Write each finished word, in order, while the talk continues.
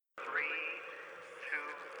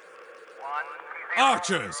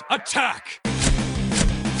Archers, attack!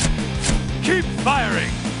 Keep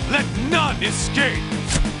firing! Let none escape!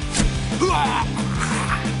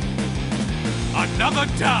 Another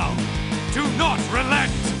down! Do not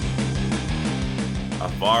relent! A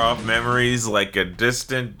far-off memories like a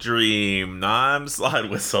distant dream. Nom slide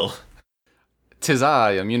whistle. 'Tis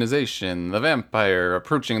I, Immunization, the vampire,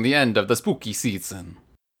 approaching the end of the spooky season.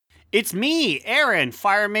 It's me, Aaron,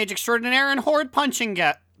 fire mage extraordinaire and horde punching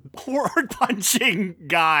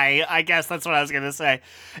guy. I guess that's what I was gonna say.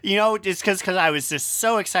 You know, just because I was just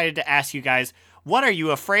so excited to ask you guys, what are you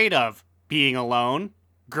afraid of? Being alone,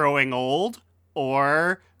 growing old,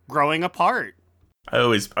 or growing apart? I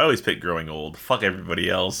always pick growing old. Fuck everybody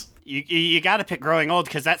else. You got to pick growing old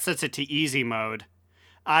because that sets it to easy mode.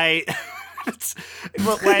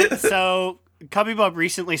 So Cubby Bub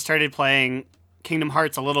recently started playing Kingdom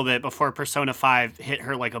Hearts a little bit before Persona 5 hit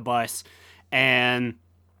her like a bus, and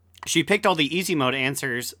she picked all the easy mode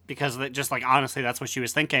answers because honestly, that's what she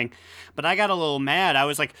was thinking. But I got a little mad. I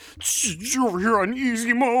was like, "You're over here on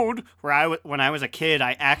easy mode." When I was a kid,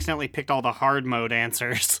 I accidentally picked all the hard mode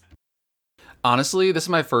answers. Honestly, this is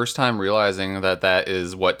my first time realizing that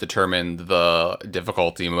is what determined the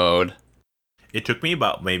difficulty mode. It took me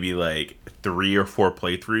about maybe like 3 or 4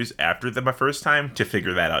 playthroughs after my first time to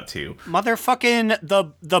figure that out too. Motherfucking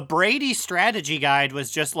the Brady strategy guide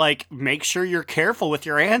was just like, make sure you're careful with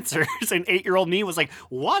your answers. And 8-year-old me was like,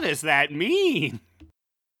 what does that mean?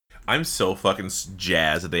 I'm so fucking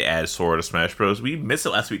jazzed that they added Sora to Smash Bros. We missed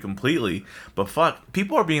it last week completely. But fuck,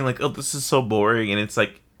 people are being like, oh, this is so boring. And it's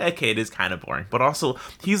like, okay, it is kind of boring. But also,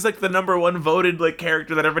 he's like the number one voted like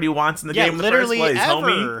character that everybody wants in the game in the first place,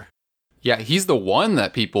 homie. Yeah, he's the one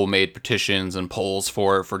that people made petitions and polls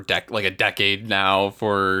for a decade now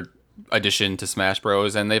for addition to Smash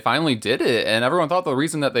Bros. And they finally did it. And everyone thought the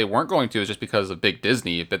reason that they weren't going to is just because of Big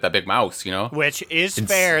Disney, that big mouse, you know? Which is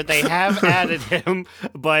fair. They have added him,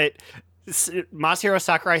 but Masahiro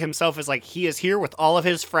Sakurai himself is like, he is here with all of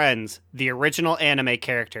his friends, the original anime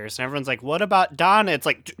characters. And everyone's like, what about Don? It's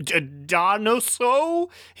like,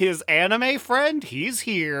 Donoso, his anime friend, he's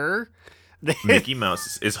here. Mickey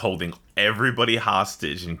Mouse is holding everybody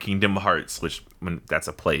hostage in Kingdom Hearts, which that's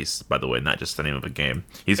a place, by the way, not just the name of a game.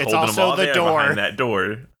 It's holding them all there behind that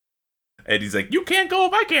door. And he's like, you can't go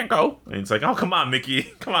if I can't go. And it's like, oh, come on,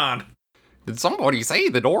 Mickey. Come on. Did somebody say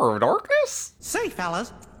the door of darkness? Say,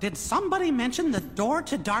 fellas, did somebody mention the door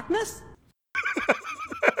to darkness?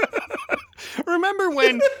 Remember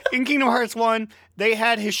when in Kingdom Hearts 1, they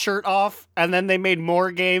had his shirt off, and then they made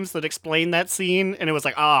more games that explained that scene, and it was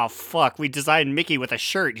like, oh, fuck, we designed Mickey with a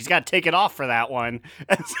shirt. He's got to take it off for that one.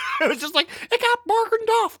 And so it was just like, it got bargained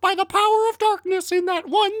off by the power of darkness in that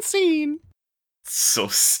one scene. So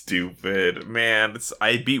stupid, man.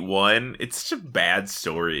 I beat 1. It's such a bad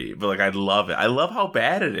story, but like I love it. I love how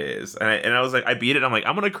bad it is, and I was like, I beat it. I'm like,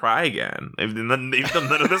 I'm gonna cry again. None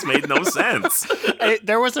of this made no sense.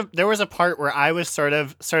 There was a part where I was sort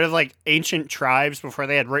of like ancient tribes before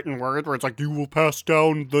they had written word, where it's like, you will pass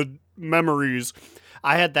down the memories.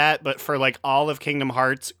 I had that, but for like all of Kingdom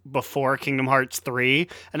Hearts before Kingdom Hearts 3.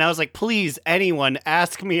 And I was like, please, anyone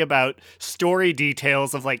ask me about story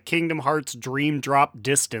details of like Kingdom Hearts Dream Drop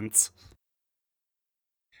Distance.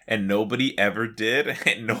 And nobody ever did,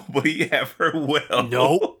 and nobody ever will.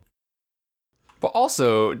 Nope. But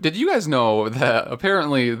also, did you guys know that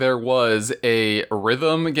apparently there was a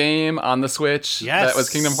rhythm game on the Switch that was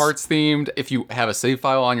Kingdom Hearts themed? If you have a save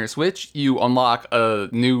file on your Switch, you unlock a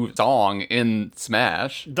new song in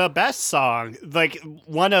Smash. The best song, like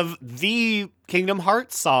one of the Kingdom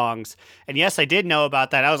Hearts songs. And yes, I did know about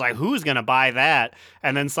that. I was like, who's going to buy that?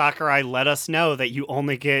 And then Sakurai let us know that you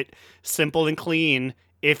only get Simple and Clean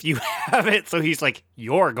if you have it. So he's like,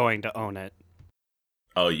 you're going to own it.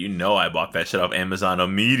 Oh, you know I bought that shit off Amazon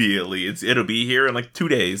immediately. It'll be here in like 2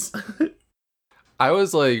 days. I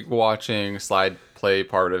was like watching Slide play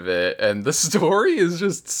part of it, and the story is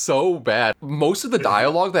just so bad. Most of the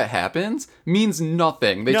dialogue that happens means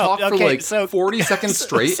nothing. They talk for like 40 seconds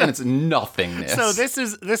straight, and it's nothingness. So this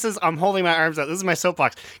is I'm holding my arms out. This is my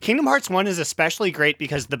soapbox. Kingdom Hearts 1 is especially great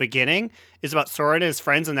because the beginning is about Sora and his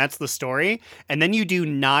friends, and that's the story. And then you do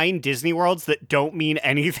 9 Disney Worlds that don't mean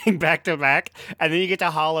anything back to back, and then you get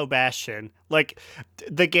to Hollow Bastion. Like,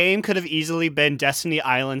 the game could have easily been Destiny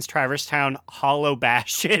Islands, Traverse Town, Hollow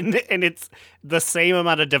Bastion, and it's the same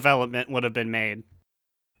amount of development would have been made.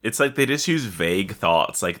 It's like they just use vague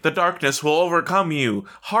thoughts, like, the darkness will overcome you.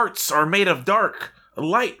 Hearts are made of dark.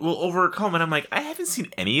 light will overcome. And I'm like, I haven't seen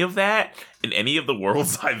any of that in any of the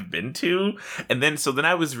worlds I've been to. And then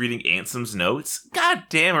I was reading Ansem's notes. God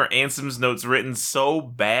damn, are Ansem's notes written so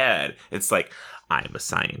bad. It's like, I'm a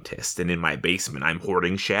scientist, and in my basement I'm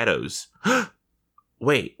hoarding shadows.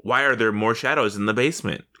 Wait, why are there more shadows in the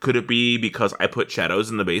basement? Could it be because I put shadows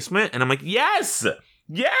in the basement? And I'm like, yes,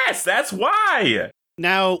 that's why.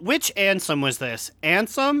 Now, which Ansem was this?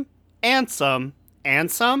 Ansem, or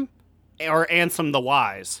Ansem the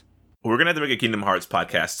Wise? We're going to have to make a Kingdom Hearts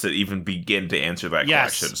podcast to even begin to answer that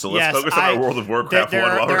question. So let's yes, focus on our World of Warcraft there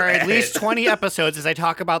one while there we're are at at least it. 20 episodes as I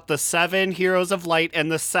talk about the 7 Heroes of Light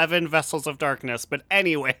and the 7 Vessels of Darkness. But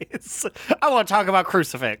anyways, I want to talk about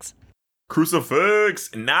Crucifix.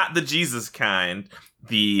 Crucifix, not the Jesus kind,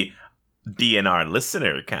 the DNR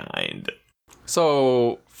listener kind.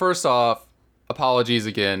 So, first off, apologies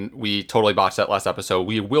again. We totally botched that last episode.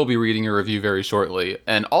 We will be reading your review very shortly.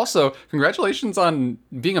 And also, congratulations on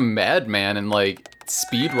being a madman and, like,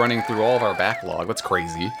 speed running through all of our backlog. That's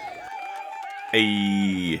crazy.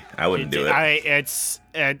 Hey, I wouldn't do it. It's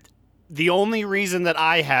the only reason that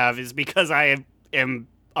I have is because I am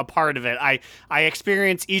a part of it. I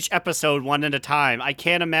experience each episode one at a time. I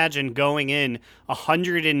can't imagine going in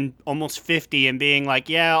 100 and almost 50 and being like,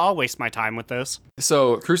 yeah, I'll waste my time with this.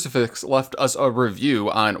 So, Crucifix left us a review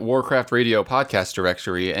on Warcraft Radio Podcast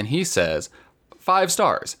Directory, and he says, 5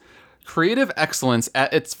 stars. Creative excellence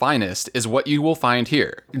at its finest is what you will find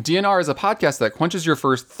here. DNR is a podcast that quenches your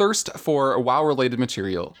first thirst for WoW-related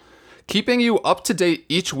material, keeping you up to date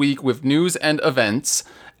each week with news and events,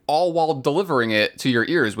 all while delivering it to your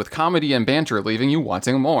ears with comedy and banter, leaving you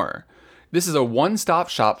wanting more. This is a one-stop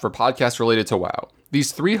shop for podcasts related to WoW.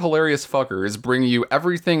 These 3 hilarious fuckers bring you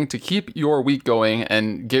everything to keep your week going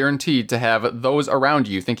and guaranteed to have those around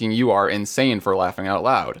you thinking you are insane for laughing out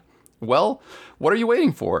loud. Well, what are you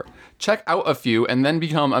waiting for? Check out a few and then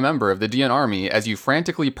become a member of the DN Army as you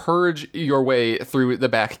frantically purge your way through the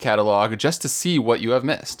back catalog just to see what you have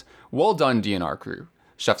missed. Well done, DNR crew.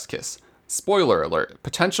 Chef's kiss. Spoiler alert.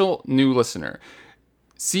 Potential new listener.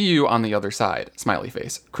 See you on the other side. Smiley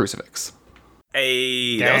face. Crucifix.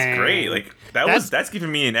 Hey, that was great. Like that's giving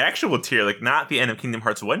me an actual tier, like not the end of Kingdom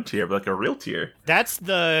Hearts 1 tier, but like a real tier. That's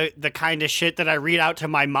the kind of shit that I read out to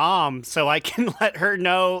my mom so I can let her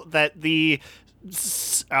know that the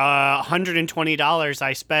 $120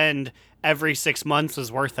 I spend every 6 months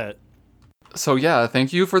is worth it. So yeah,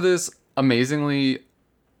 thank you for this amazingly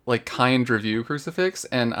kind review, Crucifix,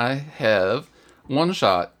 and I have 1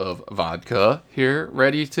 shot of vodka here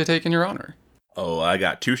ready to take in your honor. Oh, I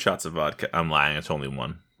got 2 shots of vodka. I'm lying, it's only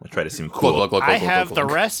 1. I try to seem cool. I have the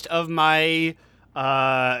rest of my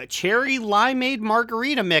cherry limeade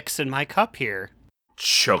margarita mix in my cup here.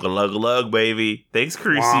 Chug-a-lug-a-lug, baby. Thanks,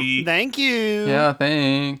 Crucy. Thank you. Yeah,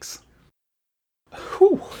 thanks.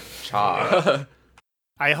 Whew. Cha.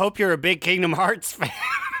 I hope you're a big Kingdom Hearts fan.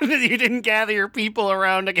 You didn't gather your people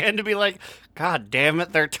around again to be like, God damn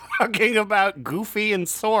it, they're talking about Goofy and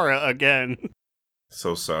Sora again.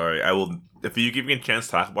 So sorry. I will. If you give me a chance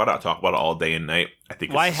to talk about it, I'll talk about it all day and night. I think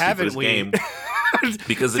it's Why the haven't stupidest we? game.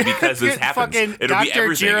 because this happens. Fucking It'll be Dr.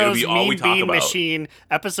 everything. It'll be Jiro's all we Mean talk Bean about. Machine,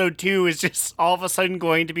 episode 2 is just all of a sudden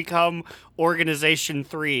going to become Organization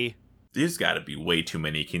 3. There's got to be way too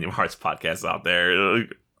many Kingdom Hearts podcasts out there.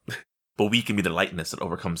 But we can be the lightness that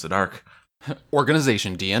overcomes the dark.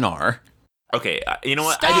 Organization DNR. Okay, you know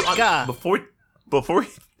what? Staka!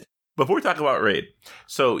 Before we talk about Raid,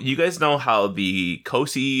 so you guys know how the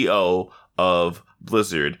co-CEO of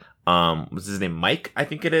Blizzard, what's his name? Mike, I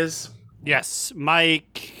think it is. Yes,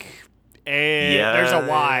 Mike. There's a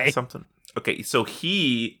Y. Something. Okay, so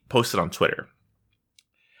he posted on Twitter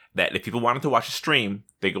that if people wanted to watch a stream,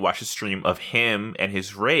 they could watch a stream of him and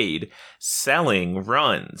his raid selling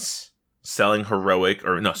runs. Selling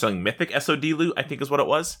mythic SOD loot, I think is what it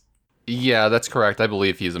was. Yeah, that's correct. I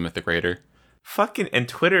believe he's a Mythic Raider. And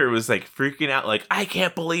Twitter was like freaking out, like, I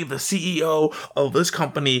can't believe the CEO of this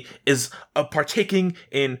company is partaking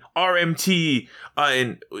in RMT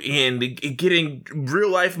and getting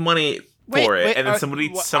real life money for it. And then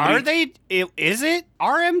somebody are they? Is it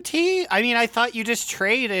RMT? I mean, I thought you just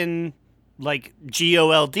trade in like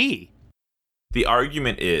GOLD. The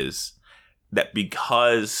argument is that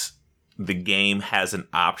because the game has an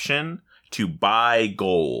option to buy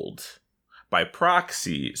gold. By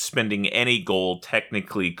proxy, spending any gold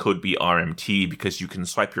technically could be RMT because you can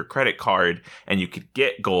swipe your credit card and you could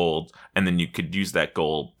get gold and then you could use that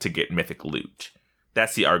gold to get mythic loot.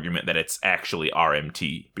 That's the argument that it's actually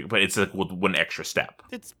RMT, but it's like one extra step.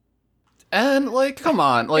 And, like, come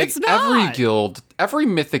on. Like, It's not. every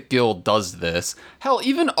Mythic guild does this. Hell,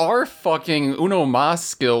 even our fucking Uno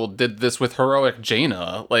Mas guild did this with Heroic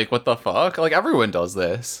Jaina. Like, what the fuck? Like, everyone does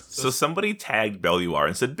this. So somebody tagged Belluar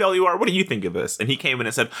and said, Belluar, what do you think of this? And he came in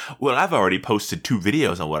and said, well, I've already posted 2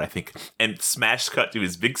 videos on what I think. And smash cut to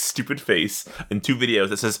his big stupid face in 2 videos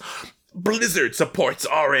that says, Blizzard supports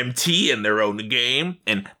RMT in their own game,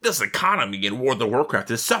 and this economy in World of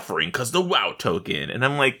Warcraft is suffering because the WoW token. And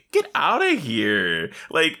I'm like, get out of here.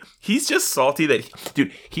 Like, he's just salty that,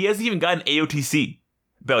 dude, he hasn't even gotten AOTC.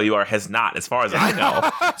 Belluar has not, as far as I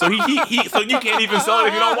know. So so you can't even sell it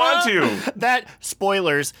if you don't want to. That,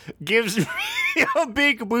 spoilers, gives me a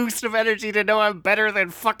big boost of energy to know I'm better than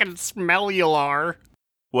fucking Smellular.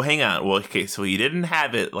 Well, hang on. Well, okay, so he didn't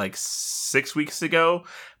have it like 6 weeks ago,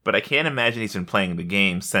 but I can't imagine he's been playing the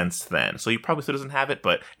game since then. So he probably still doesn't have it,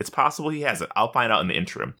 but it's possible he has it. I'll find out in the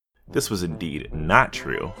interim. This was indeed not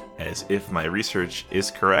true, as if my research is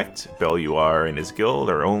correct, Belluar and his guild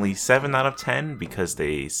are only 7 out of 10 because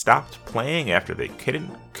they stopped playing after they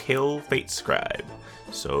couldn't kill Fate Scribe.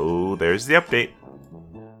 So there's the update.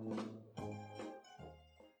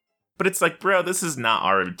 But it's like, bro, this is not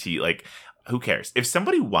RMT. Like, who cares? If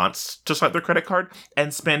somebody wants to swipe their credit card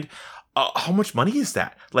and spend, how much money is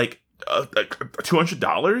that? Like,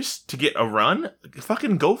 $200 to get a run?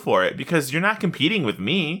 Fucking go for it, because you're not competing with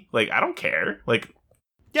me. Like, I don't care. Like,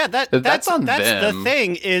 yeah, that's on that's them. the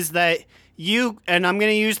thing is that you, and I'm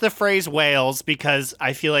going to use the phrase whales because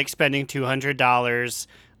I feel like spending $200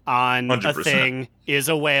 on 100%. a thing is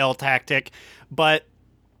a whale tactic. But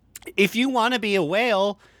if you want to be a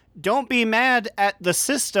whale, don't be mad at the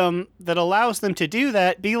system that allows them to do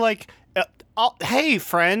that. Be like, hey,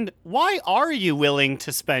 friend, why are you willing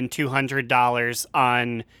to spend $200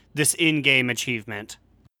 on this in-game achievement?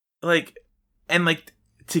 like, and like,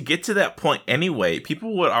 to get to that point anyway,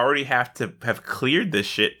 people would already have to have cleared this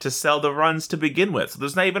shit to sell the runs to begin with. So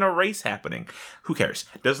there's not even a race happening. Who cares?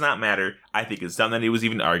 Does not matter. I think it's dumb that it was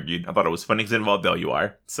even argued. I thought it was funny because it involved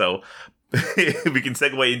Belluar. So we can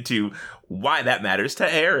segue into why that matters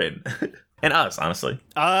to Aaron. And us, honestly.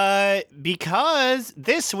 Because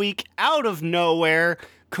this week, out of nowhere,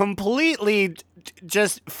 completely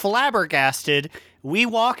just flabbergasted, we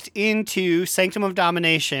walked into Sanctum of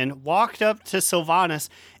Domination, walked up to Sylvanas,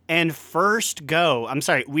 and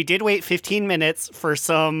we did wait 15 minutes for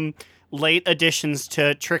some late additions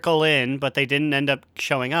to trickle in, but they didn't end up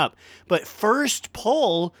showing up. But first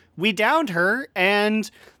pull, we downed her, and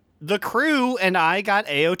the crew and I got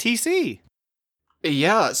AOTC.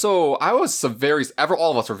 Yeah, so I was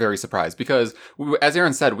all of us were very surprised because, as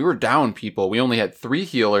Aaron said, we were down people. We only had 3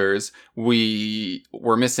 healers. We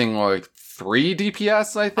were missing like 3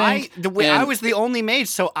 DPS, I think. I was the only mage,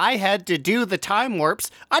 so I had to do the time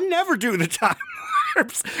warps. I never do the time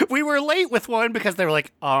warps. We were late with one because they were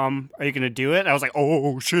like, are you going to do it? And I was like,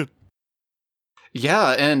 oh, shit.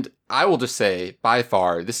 Yeah, and I will just say, by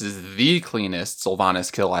far, this is the cleanest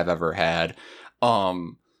Sylvanas kill I've ever had.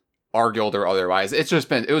 Our guild or otherwise. It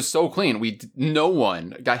was so clean. No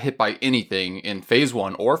one got hit by anything in phase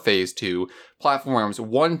 1 or phase 2. Platforms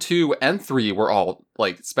 1, 2, and 3 were all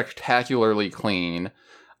like spectacularly clean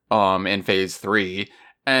in phase 3.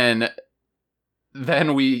 And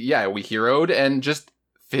then we heroed and just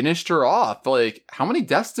finished her off. Like, how many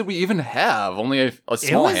deaths did we even have? Only a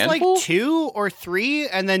small handful? It was like 2 or 3,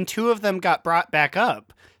 and then 2 of them got brought back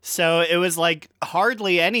up. So it was like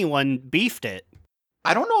hardly anyone beefed it.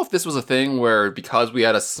 I don't know if this was a thing where because we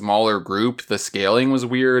had a smaller group, the scaling was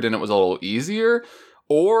weird and it was a little easier,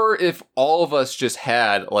 or if all of us just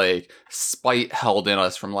had like spite held in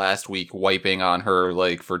us from last week, wiping on her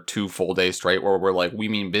like for 2 full days straight, where we're like, we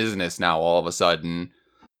mean business now all of a sudden.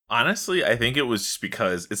 Honestly, I think it was just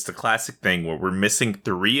because it's the classic thing where we're missing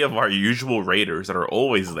 3 of our usual raiders that are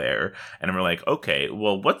always there, and we're like, okay,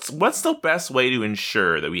 well, what's the best way to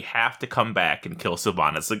ensure that we have to come back and kill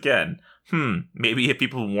Sylvanas again? Maybe if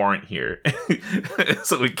people weren't here.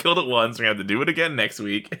 So we killed it once, we have to do it again next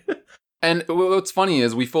week. And what's funny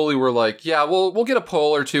is we fully were like, yeah, we'll get a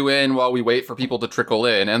pull or 2 in while we wait for people to trickle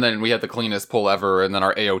in, and then we had the cleanest pull ever, and then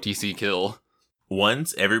our AOTC kill.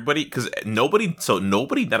 Once everybody, because nobody,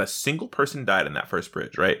 not a single person died in that first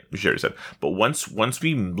bridge, right? We should have said. But once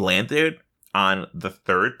we landed on the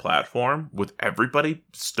 3rd platform with everybody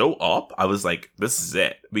still up, I was like, this is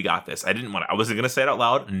it. We got this. I wasn't going to say it out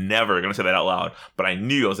loud. Never going to say that out loud. But I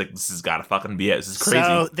knew, I was like, this has got to fucking be it. This is crazy.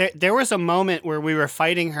 So there was a moment where we were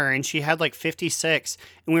fighting her and she had like 56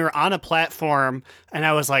 and we were on a platform and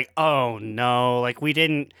I was like, oh no, like we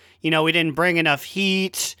didn't bring enough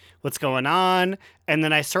heat. What's going on? And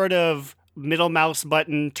then I sort of middle mouse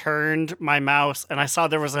button turned my mouse and I saw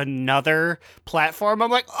there was another platform,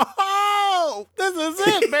 I'm like, oh, this is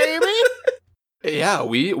it, baby. Yeah,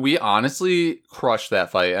 we honestly crushed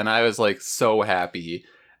that fight, and I was like so happy.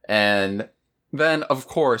 And then, of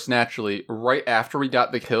course, naturally, right after we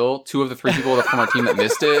got the kill, 2 of the 3 people from our team that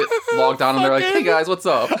missed it logged on and they're like, hey guys, what's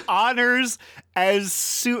up? Honors,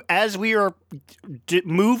 as we were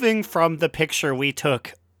moving from the picture we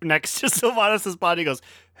took next to Sylvanas' body, goes,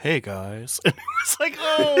 hey guys. And it was like,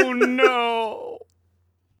 oh no.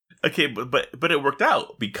 Okay, but it worked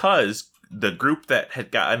out because the group that had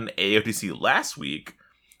gotten AOTC last week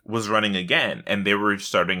was running again, and they were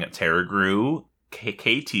starting at Terragru,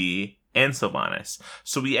 KT, and Sylvanas.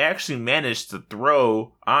 So we actually managed to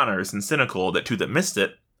throw Honors and Cynical, that 2 that missed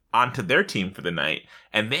it, onto their team for the night,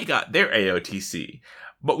 and they got their AOTC.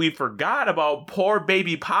 But we forgot about poor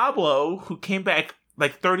baby Pablo, who came back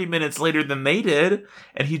like 30 minutes later than they did,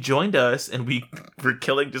 and he joined us, and we were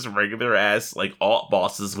killing just regular ass like alt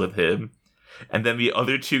bosses with him. And then the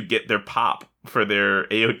other 2 get their pop for their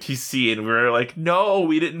AOTC, and we were like, no,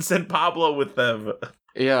 we didn't send Pablo with them.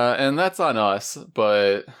 Yeah, and that's on us,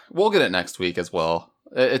 but we'll get it next week as well.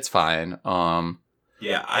 It's fine.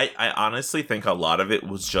 Yeah, I honestly think a lot of it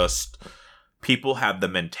was just people have the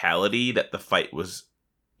mentality that the fight was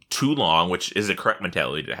too long, which is a correct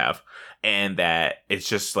mentality to have, and that it's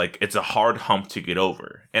just like it's a hard hump to get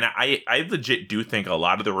over. And I legit do think a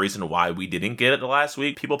lot of the reason why we didn't get it the last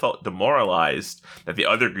week, people felt demoralized that the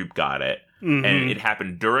other group got it. Mm-hmm. And it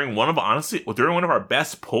happened during one of our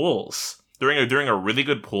best pulls. During a really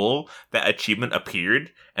good pull, that achievement appeared,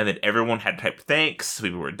 and then everyone had typed thanks,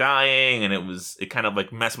 people were dying, and it kind of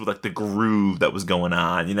like messed with like the groove that was going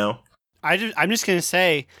on, you know? I'm just gonna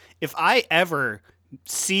say, if I ever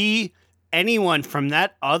see anyone from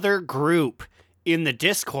that other group in the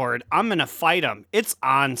Discord, I'm gonna fight them. It's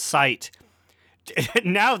on site.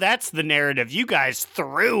 Now that's the narrative you guys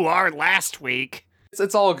threw our last week.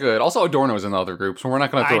 It's all good. Also, Adorno's in the other group, so we're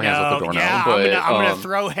not going to throw hands with Adorno. Yeah, but, I'm gonna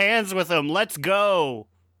throw hands with him. Let's go.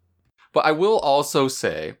 But I will also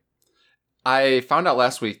say, I found out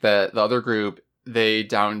last week that the other group, they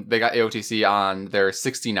got AOTC on their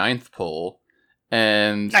 69th pull,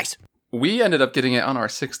 and nice. We ended up getting it on our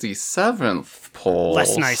 67th pull.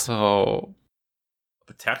 Less nice. So,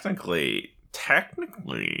 but technically,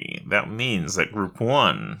 that means that Group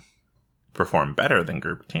 1 performed better than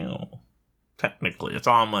Group 2. Technically, that's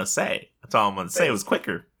all I'm gonna say. It was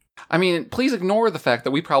quicker. I mean, please ignore the fact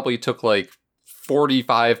that we probably took like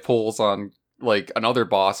 45 pulls on like another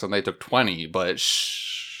boss and they took 20, but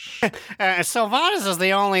shh. Sylvanas is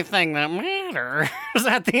the only thing that matters.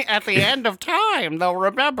 At the end of time, they'll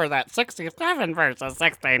remember that 67 versus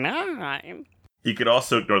 69. You could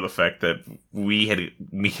also ignore the fact that me and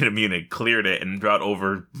Immune had cleared it and brought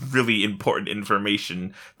over really important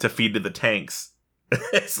information to feed to the tanks.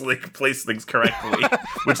 So they can place things correctly,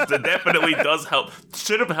 which definitely does help.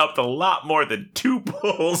 Should have helped a lot more than 2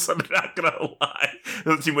 pulls. I'm not gonna lie.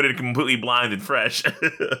 The team would have been completely blind and fresh.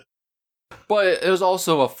 But it was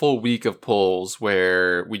also a full week of pulls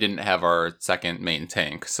where we didn't have our second main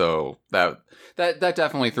tank, so that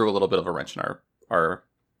definitely threw a little bit of a wrench in our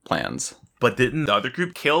plans. But didn't the other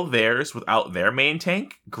group kill theirs without their main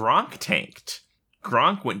tank? Gronk tanked.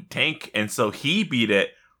 Gronk went tank, and so he beat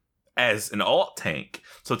it as an alt tank.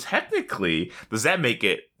 So technically, does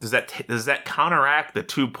that counteract the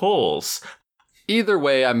 2 pulls? Either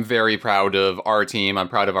way, I'm very proud of our team. I'm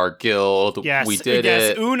proud of our guild. Yes, we did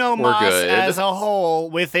it. Uno We're Mas good. as a whole,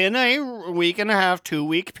 within a week and a half,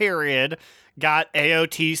 2-week period, got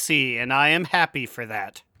AOTC, and I am happy for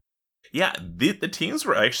that. Yeah, the teams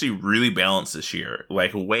were actually really balanced this year.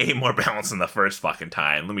 Like, way more balanced than the first fucking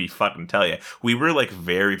time. Let me fucking tell you. We were, like,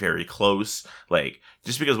 very, very close. Like,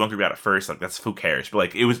 just because one group got it first, like, that's who cares. But,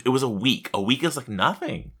 like, it was a week. A week is, like,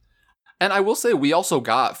 nothing. And I will say, we also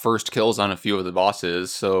got first kills on a few of the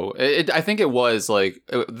bosses. So, I think it was, like,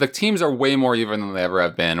 the teams are way more even than they ever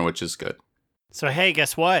have been, which is good. So, hey,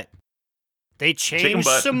 guess what? They changed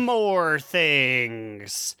some more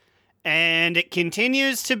things. And it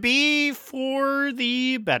continues to be for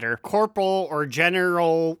the better. Corporal or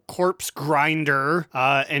General Corpse Grinder,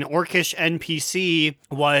 an Orcish NPC,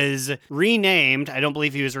 was renamed. I don't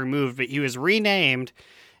believe he was removed, but he was renamed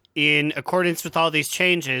in accordance with all these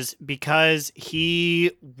changes because he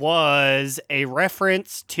was a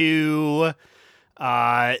reference to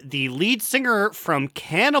the lead singer from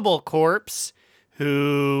Cannibal Corpse,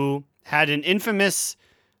 who had an infamous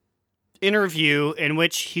interview in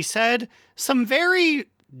which he said some very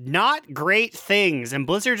not great things, and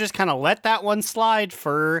Blizzard just kind of let that one slide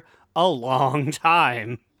for a long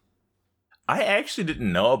time. I actually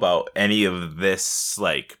didn't know about any of this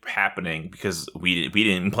like happening because we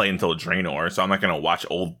didn't play until Draenor, so I'm not gonna watch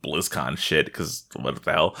old BlizzCon shit because what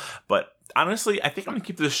the hell. But honestly, I think I'm gonna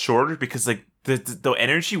keep this shorter because like the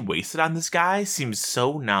energy wasted on this guy seems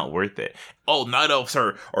so not worth it. Oh, night elves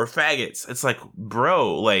or faggots. It's like,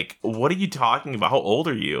 bro, like what are you talking about? How old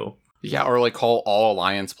are you? Yeah, or like call all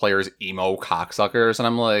Alliance players emo cocksuckers, and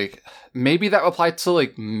I'm like, maybe that applied to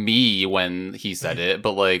like me when he said it,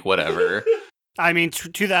 but like whatever. I mean,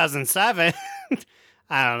 2007.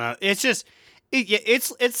 I don't know. It's just,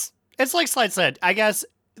 it's like Slide said. I guess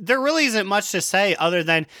there really isn't much to say other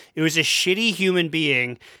than it was a shitty human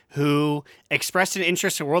being who expressed an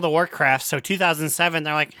interest in World of Warcraft. So 2007,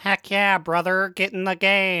 they're like, heck yeah, brother, get in the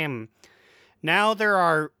game. Now there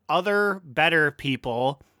are other better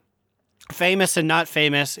people, famous and not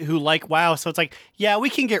famous, who like WoW. So it's like, yeah, we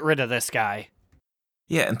can get rid of this guy.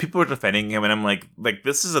 Yeah, and people are defending him, and I'm like,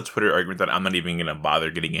 this is a Twitter argument that I'm not even gonna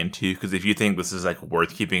bother getting into, because if you think this is like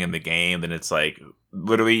worth keeping in the game, then it's like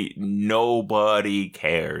literally nobody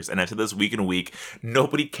cares. And after this week and week,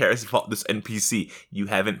 nobody cares about this NPC. You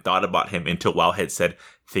haven't thought about him until Wowhead said,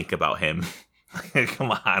 "Think about him."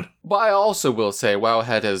 Come on. But I also will say,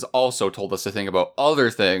 Wowhead has also told us to think about other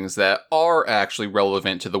things that are actually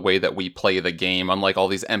relevant to the way that we play the game, unlike all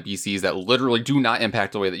these NPCs that literally do not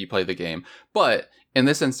impact the way that you play the game. But in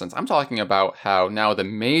this instance, I'm talking about how now the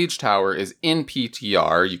Mage Tower is in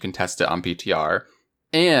PTR. You can test it on PTR.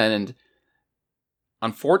 And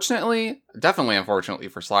definitely unfortunately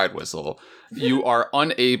for Slide Whistle, you are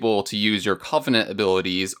unable to use your Covenant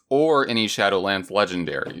abilities or any Shadowlands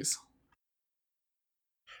legendaries.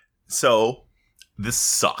 So, this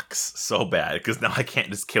sucks so bad, because now I can't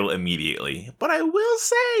just kill immediately. But I will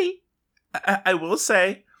say,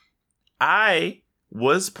 I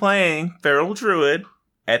was playing Feral Druid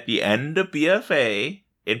at the end of BFA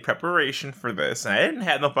in preparation for this, and I didn't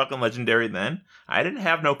have no fucking legendary then. I didn't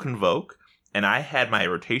have no Convoke, and I had my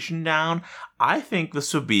rotation down. I think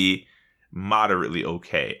this would be moderately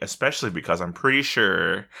okay, especially because I'm pretty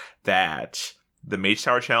sure that the Mage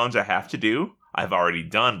Tower challenge I have to do, I've already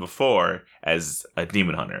done before as a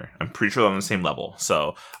Demon Hunter. I'm pretty sure they're on the same level.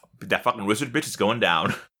 So that fucking wizard bitch is going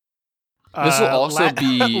down. This will also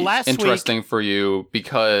be last interesting week for you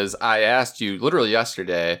because I asked you literally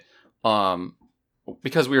yesterday,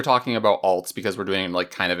 because we were talking about alts, because we're doing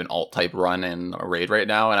like kind of an alt type run in a raid right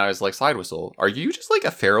now, and I was like, Slide Whistle, are you just like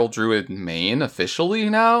a Feral Druid main officially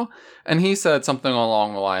now? And he said something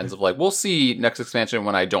along the lines of like, we'll see next expansion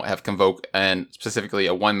when I don't have Convoke, and specifically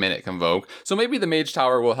a 1 minute Convoke. So maybe the Mage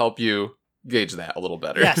Tower will help you gauge that a little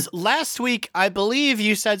better. Yes, last week I believe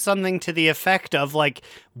you said something to the effect of like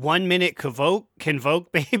 1 minute convoke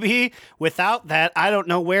baby. Without that, I don't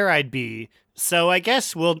know where I'd be. So I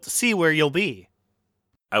guess we'll see where you'll be.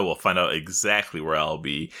 I will find out exactly where I'll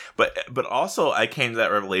be. But also I came to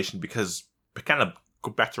that revelation because kind of go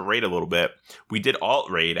back to raid a little bit. We did alt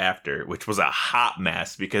raid after, which was a hot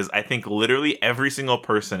mess because I think literally every single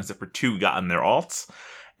person except for 2 got on their alts.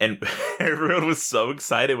 And everyone was so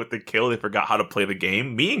excited with the kill, they forgot how to play the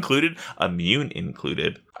game. Me included, Immune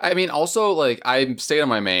included. I mean, also, like, I stayed on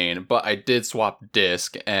my main, but I did swap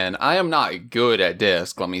disc, and I am not good at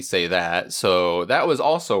disc, let me say that. So that was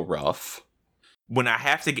also rough. When I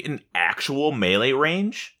have to get in actual melee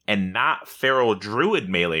range and not Feral Druid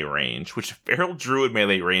melee range, which Feral Druid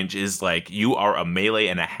melee range is like, you are a melee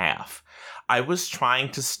and a half. I was trying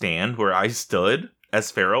to stand where I stood as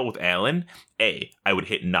Feral with Alan. I would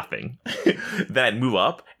hit nothing. Then I'd move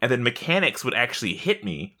up, and then mechanics would actually hit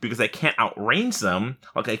me because I can't outrange them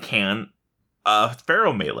like I can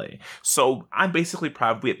Feral melee. So I'm basically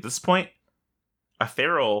probably at this point a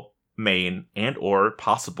Feral main and or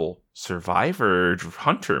possible Survivor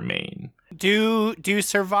Hunter main. Do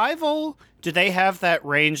Survival, do they have that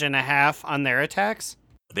range and a half on their attacks?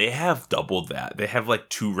 They have doubled that. They have like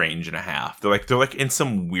 2 range and a half. They're like in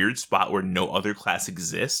some weird spot where no other class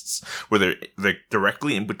exists, where they're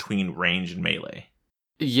directly in between range and melee.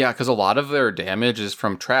 Yeah, because a lot of their damage is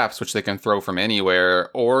from traps, which they can throw from anywhere,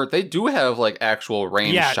 or they do have like actual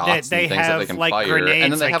range shots they and things have, that they can like, fire, grenades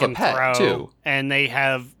and then they have a can pet throw, too. And they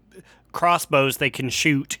have crossbows they can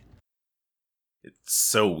shoot. It's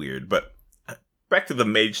so weird. But back to the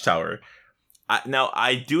Mage Tower. Now,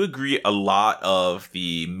 I do agree a lot of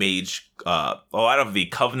the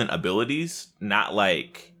Covenant abilities, not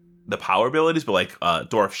like the power abilities, but like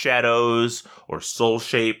Dwarf Shadows or Soul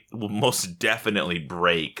Shape will most definitely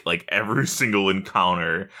break like every single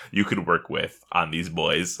encounter you could work with on these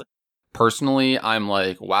boys. Personally, I'm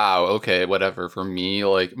like, wow, okay, whatever. For me,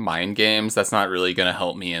 like, mind games, that's not really going to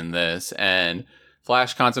help me in this. And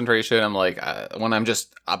flash concentration. I'm like, when I'm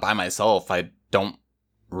just by myself, I don't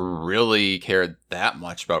really care that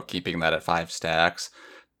much about keeping that at 5 stacks.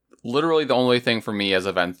 Literally, the only thing for me as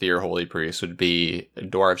a Venthyr or Holy Priest would be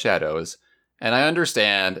Door of Shadows. And I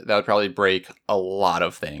understand that would probably break a lot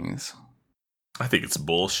of things. I think it's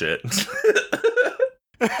bullshit. It's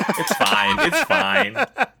fine. It's fine.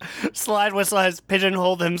 Slide Whistle has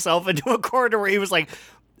pigeonholed himself into a corner where he was like,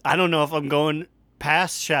 I don't know if I'm going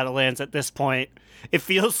past Shadowlands at this point. It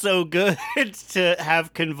feels so good to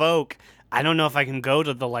have Convoke. I don't know if I can go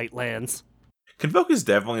to the Lightlands. Convoke is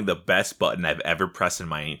definitely the best button I've ever pressed in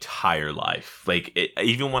my entire life. Like,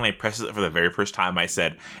 even when I pressed it for the very first time, I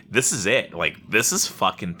said, this is it. Like, this is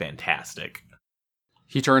fucking fantastic.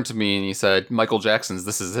 He turned to me and he said, Michael Jackson's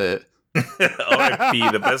This Is It.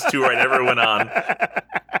 R.I.P. The best tour I ever went on.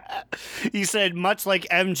 He said, much like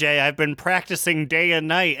MJ, I've been practicing day and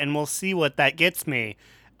night, and we'll see what that gets me.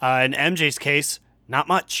 In MJ's case, not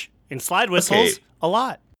much. In Slide Whistles, a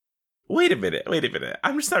lot. Wait a minute.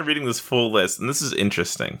 I'm just not reading this full list, and this is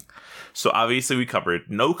interesting. So obviously we covered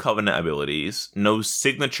no Covenant abilities, no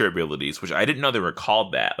signature abilities, which I didn't know they were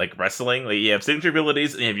called that. Like wrestling, like you have signature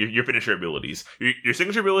abilities and you have your finisher abilities. Your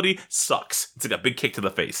signature ability sucks. It's like a big kick to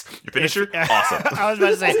the face. Your finisher, awesome. I was about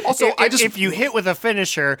to say, also, if you hit with a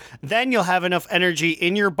finisher, then you'll have enough energy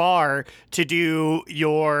in your bar to do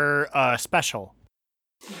your special.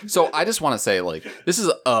 So I just want to say, like, this is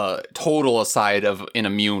a total aside of an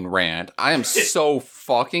immune rant. I am so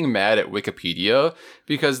fucking mad at Wikipedia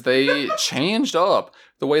because they changed up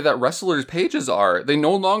the way that wrestlers' pages are. They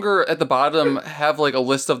no longer at the bottom have like a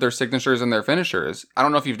list of their signatures and their finishers. I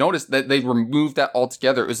don't know if you've noticed that they removed that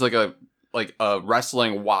altogether. It was like a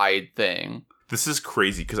wrestling wide thing. This is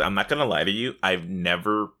crazy because I'm not going to lie to you. I've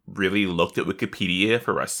never really looked at Wikipedia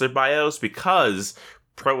for wrestler bios because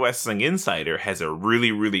Pro Wrestling Insider has a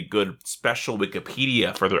really, really good special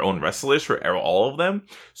Wikipedia for their own wrestlers for all of them.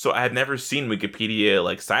 So I had never seen Wikipedia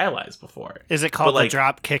like stylized before. Is it called like, the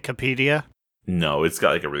Dropkickopedia? No, it's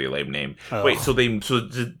got like a really lame name. Oh. Wait, so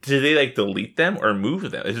did they like delete them or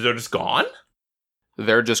move them? They're just gone?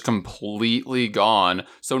 They're just completely gone.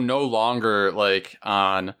 So no longer like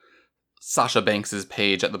on Sasha Banks's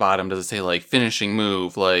page at the bottom does it say like finishing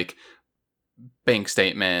move, like bank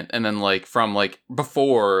statement, and then like from like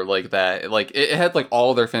before like that, like it had like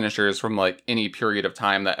all their finishers from like any period of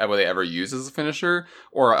time that they ever used as a finisher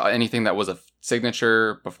or anything that was a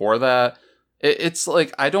signature before that. It's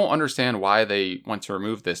like I don't understand why they want to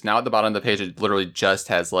remove this. Now at the bottom of the page it literally just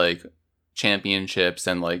has like championships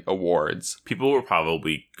and like awards. People were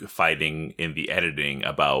probably fighting in the editing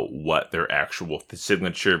about what their actual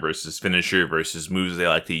signature versus finisher versus moves they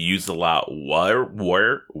like to use a lot.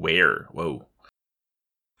 Where? Whoa.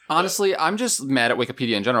 Honestly, I'm just mad at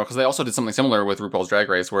Wikipedia in general because they also did something similar with RuPaul's Drag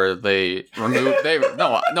Race where they removed.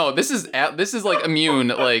 No. This is like immune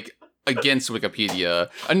like against Wikipedia.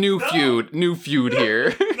 A new feud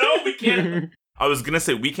here. No, we can't. I was gonna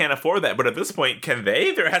say we can't afford that, but at this point, can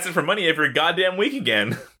they? They're asking for money every goddamn week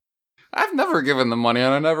again. I've never given them money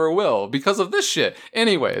and I never will because of this shit.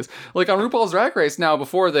 Anyways, like on RuPaul's Drag Race now,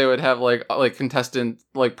 before they would have like contestant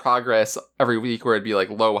like progress every week where it'd be like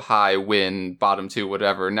low, high, win, bottom 2,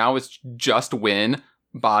 whatever. Now it's just win,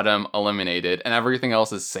 bottom, eliminated, and everything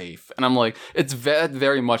else is safe. And I'm like, it's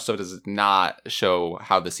very much so does not show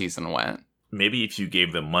how the season went. Maybe if you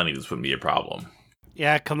gave them money, this wouldn't be a problem.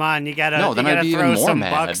 Yeah, come on, you gotta I'd be throw even more some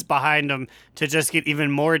mad. bucks behind them to just get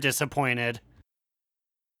even more disappointed.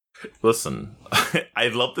 Listen, I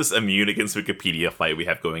love this immune against Wikipedia fight we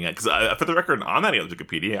have going on. Because for the record, I'm not against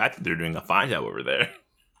Wikipedia. I think they're doing a fine job over there.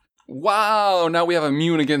 Wow, now we have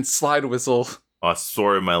immune against Slide Whistle. Oh,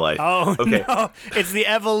 story of my life. Oh, okay. No. It's the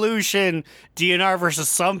evolution. DNR versus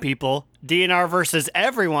some people. DNR versus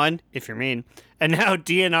everyone, if you're mean. And now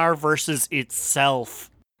DNR versus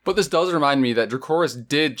itself. But this does remind me that Dracoris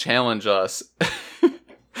did challenge us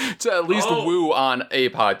to at least woo on a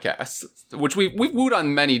podcast, which we've wooed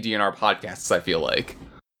on many DNR podcasts, I feel like.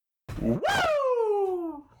 Woo!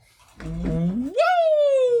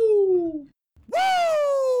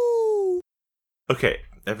 Woo! Okay,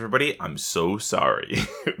 everybody, I'm so sorry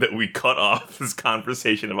that we cut off this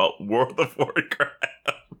conversation about World of Warcraft.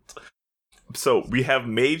 So, we have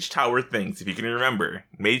Mage Tower things, if you can remember.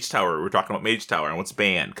 Mage Tower, we're talking about Mage Tower and what's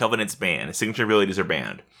banned. Covenant's banned. Signature abilities are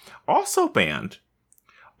banned. Also banned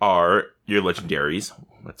are your legendaries.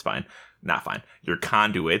 That's fine. Not fine. Your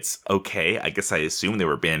conduits. Okay, I guess I assume they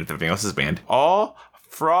were banned if everything else is banned. All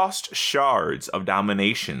Frost Shards of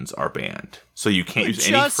Dominations are banned. So you can't use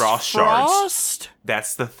any Frost Shards. Frost?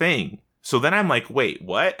 That's the thing. So then I'm like, wait,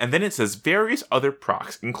 what? And then it says various other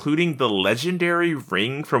procs, including the legendary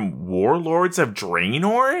ring from Warlords of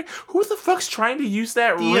Draenor? Who the fuck's trying to use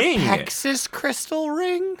that ring? The Apexis crystal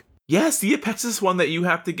ring? Yes, the Apexis one that you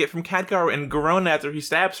have to get from Khadgar and Garona after he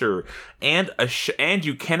stabs her. And and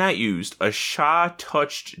you cannot use a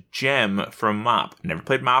Sha-touched gem from Mop. Never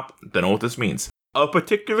played Mop, don't know what this means. A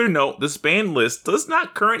particular note, this banned list does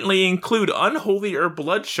not currently include unholy or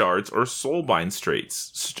blood shards or soulbind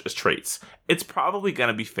traits. It's probably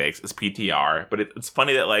gonna be fixed as PTR, but it's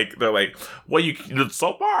funny that like they're like, well,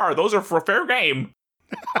 so far those are for fair game.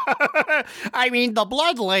 I mean, the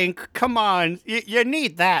blood link, come on, you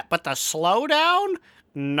need that, but the slowdown?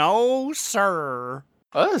 No, sir.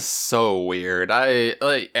 That is so weird.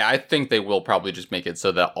 I think they will probably just make it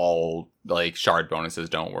so that all like shard bonuses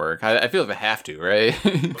don't work. I feel like they have to, right?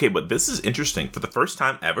 Okay, but this is interesting. For the first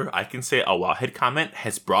time ever, I can say a Wowhead comment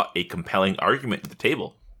has brought a compelling argument to the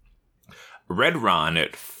table. Redron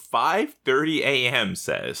at 5:30 a.m.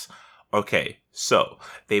 says, okay, so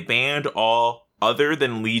they banned all other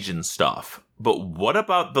than Legion stuff, but what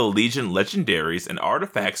about the Legion legendaries and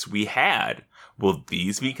artifacts we had? Will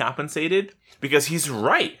these be compensated? Because he's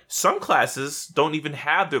right. Some classes don't even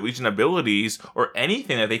have their Legion abilities or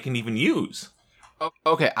anything that they can even use.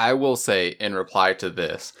 Okay, I will say in reply to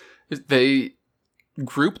this, they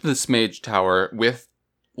grouped this Mage Tower with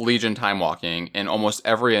Legion Time Walking in almost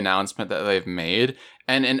every announcement that they've made.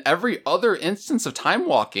 And in every other instance of Time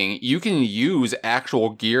Walking, you can use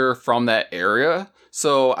actual gear from that area.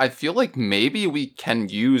 So I feel like maybe we can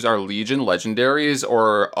use our Legion legendaries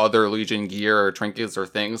or other Legion gear or trinkets or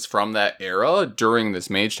things from that era during this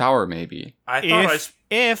Mage Tower, maybe.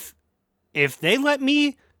 If they let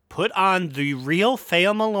me put on the real Fea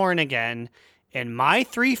Malorn again and my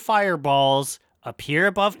 3 fireballs appear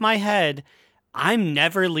above my head, I'm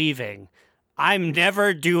never leaving. I'm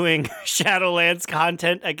never doing Shadowlands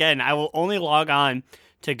content again. I will only log on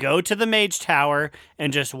to go to the Mage Tower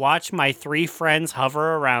and just watch my 3 friends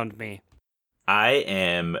hover around me. I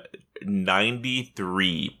am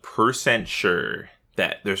 93% sure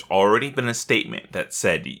that there's already been a statement that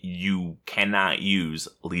said you cannot use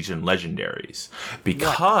Legion legendaries.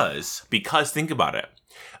 Because think about it.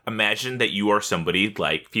 Imagine that you are somebody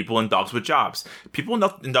like people in Dogs with Jobs. People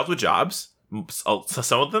in Dogs with Jobs,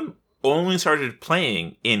 some of them only started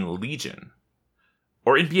playing in Legion.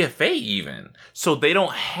 Or in BFA even. So they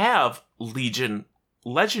don't have Legion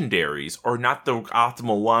legendaries, or not the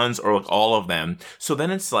optimal ones, or like all of them. So then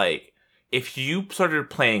it's like, if you started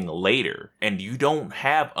playing later and you don't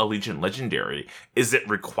have a Legion legendary, is it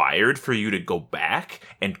required for you to go back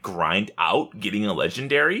and grind out getting a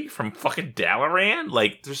legendary from fucking Dalaran?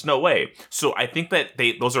 Like, there's no way. So I think that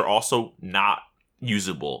those are also not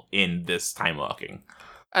usable in this time locking.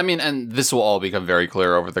 I mean, and this will all become very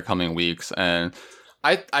clear over the coming weeks, and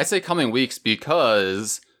I say coming weeks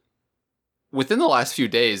because within the last few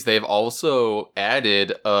days, they've also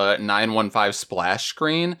added a 915 splash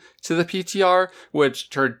screen to the PTR, which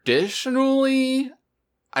traditionally,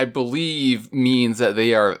 I believe, means that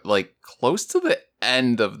they are like close to the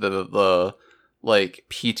end of the like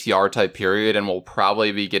PTR type period, and we'll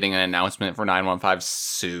probably be getting an announcement for 915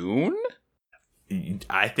 soon.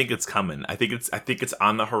 I think it's coming. I think it's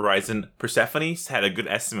on the horizon. Persephone had a good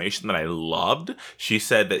estimation that I loved. She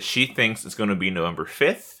said that she thinks it's going to be November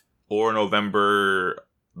 5th or November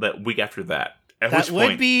that week after that. That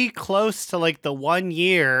would be close to like the 1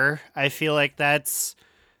 year. I feel like that's,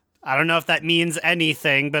 I don't know if that means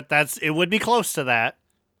anything, but it would be close to that.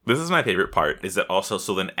 This is my favorite part, is that also,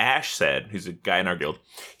 so then Ash said, who's a guy in our guild,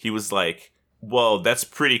 he was like, well, that's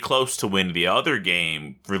pretty close to when the other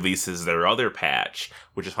game releases their other patch,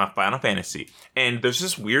 which is Final Fantasy. And there's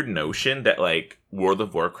this weird notion that, like, World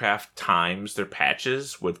of Warcraft times their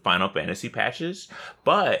patches with Final Fantasy patches.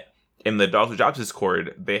 But in the Dogs with Jobs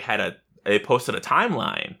Discord, they posted a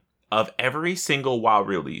timeline of every single WoW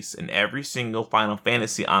release and every single Final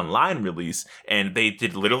Fantasy Online release. And they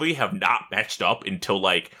did literally have not matched up until,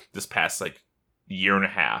 like, this past, like, year and a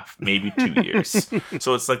half, maybe 2 years.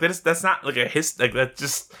 So it's like that's not like it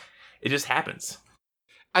just happens.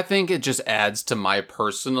 I think it just adds to my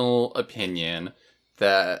personal opinion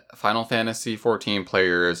that Final Fantasy XIV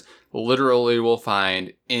players literally will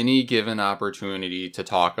find any given opportunity to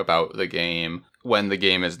talk about the game when the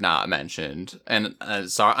game is not mentioned. And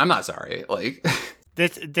sorry, I'm not sorry. Like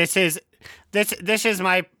this is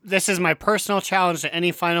my personal challenge to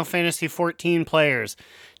any Final Fantasy XIV players.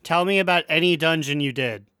 Tell me about any dungeon you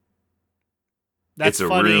did. That's It's a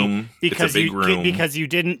funny room. because It's a big room. because you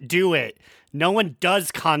didn't do it. No one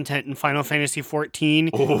does content in Final Fantasy 14.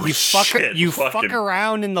 Oh, you shit, fuck fucking-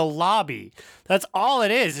 around in the lobby. That's all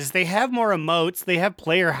it is they have more emotes, they have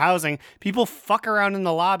player housing. People fuck around in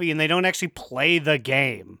the lobby and they don't actually play the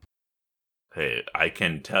game. Hey, I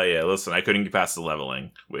can tell you, listen, I couldn't get past the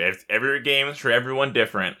leveling. Every game is for everyone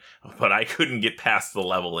different, but I couldn't get past the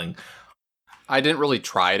leveling. I didn't really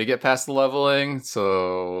try to get past the leveling,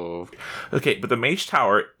 so... Okay, but the Mage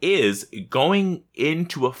Tower is going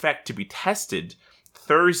into effect to be tested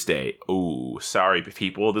Thursday. Oh, sorry,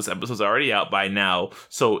 people. This episode's already out by now.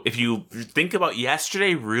 So if you think about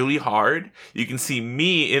yesterday really hard, you can see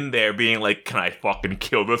me in there being like, can I fucking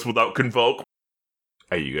kill this without Convoke?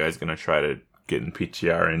 Are you guys going to try to get in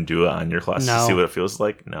PTR and do it on your class to No. see what it feels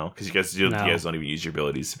like? No, because you No. guys don't even use your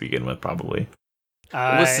abilities to begin with, probably.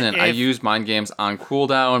 Listen, I if- use Mind Games on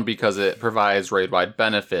cooldown because it provides raid-wide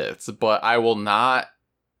benefits, but I will not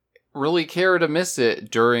really care to miss it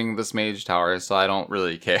during this Mage Tower, so I don't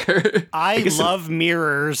really care. I guess- love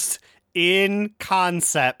mirrors in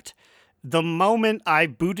concept. The moment I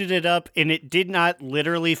booted it up and it did not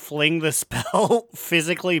literally fling the spell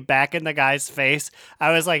physically back in the guy's face,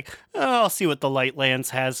 I was like, oh, I'll see what the Light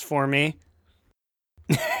Lance has for me.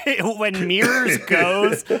 When mirrors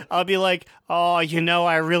goes, I'll be like, oh,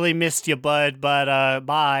 I really missed you, bud, but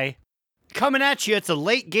bye. Coming at you, it's a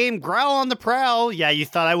late game growl on the prowl. Yeah, you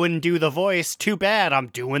thought I wouldn't do the voice. Too bad, I'm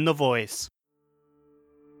doing the voice.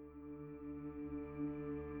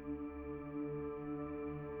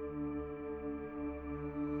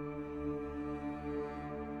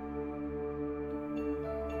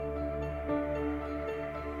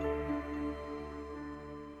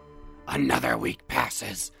 Another week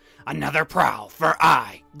passes. Another prowl for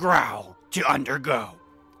I, Growl, to undergo.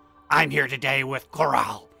 I'm here today with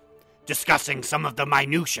Corral, discussing some of the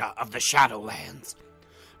minutia of the Shadowlands.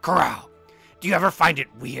 Corral, do you ever find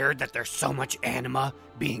it weird that there's so much anima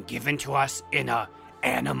being given to us in a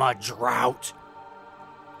anima drought?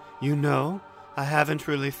 I haven't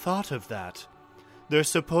really thought of that. There's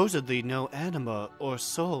supposedly no anima or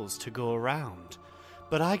souls to go around,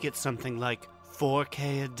 but I get something like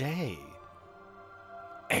 4K a day.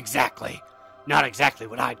 Exactly. Not exactly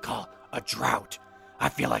what I'd call a drought. I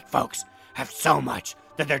feel like folks have so much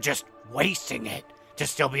that they're just wasting it to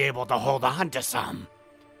still be able to hold on to some.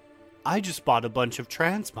 I just bought a bunch of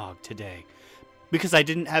transmog today because I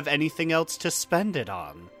didn't have anything else to spend it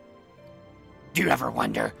on. Do you ever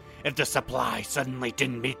wonder if the supply suddenly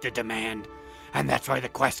didn't meet the demand, and that's why the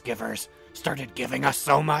quest givers started giving us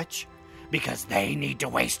so much? Because they need to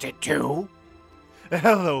waste it too?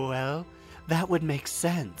 LOL, that would make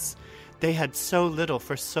sense. They had so little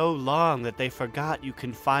for so long that they forgot you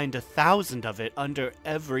can find 1,000 of it under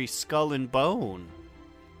every skull and bone.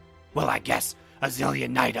 Well, I guess a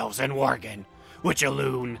zillion night elves in Worgen, which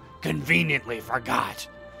Elune conveniently forgot,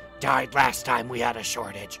 died last time we had a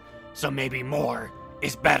shortage, so maybe more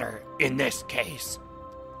is better in this case.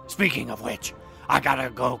 Speaking of which, I gotta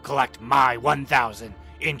go collect my 1,000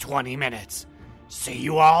 in 20 minutes. See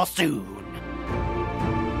you all soon.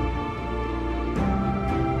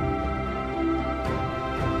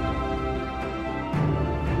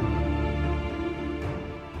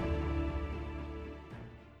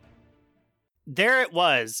 There it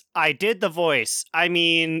was. I did the voice. I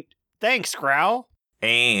mean, thanks, Growl.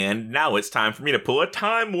 And now it's time for me to pull a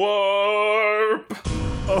time warp.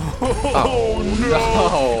 Oh,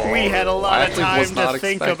 no. We had a I lot of actually time was not to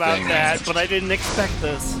think about expecting that, but I didn't expect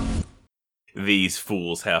this. These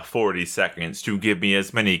fools have 40 seconds to give me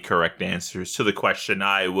as many correct answers to the question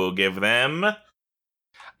I will give them.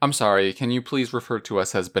 I'm sorry, can you please refer to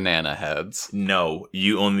us as banana heads? No,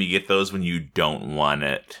 you only get those when you don't want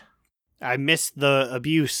it. I missed the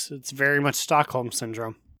abuse. It's very much Stockholm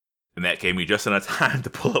Syndrome. And that gave me just enough time to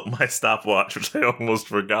pull up my stopwatch, which I almost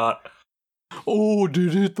forgot. Oh,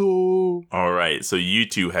 did it though? Alright, so you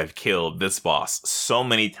two have killed this boss so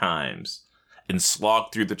many times and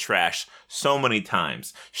slogged through the trash so many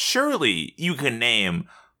times. Surely you can name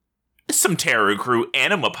some Terror Crew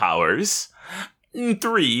anima powers.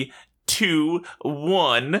 3, 2,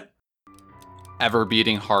 1. Ever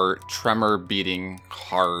beating heart, tremor beating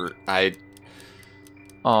heart,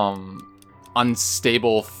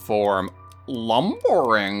 unstable form,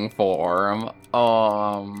 lumbering form,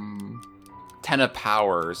 Ten of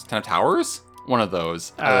Powers. Ten of Towers? One of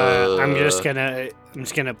those. I'm just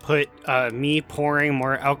gonna put me pouring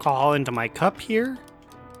more alcohol into my cup here.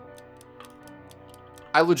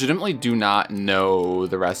 I legitimately do not know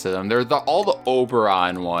the rest of them. They're all the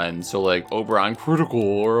Oberon ones, so like Oberon Critical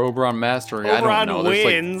or Oberon Mastery. I don't know. Oberon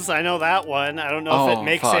Wins, I know that one. I don't know if it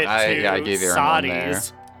makes it to I gave Aaron one there.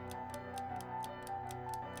 Saudis.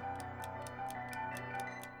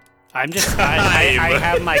 I'm just, I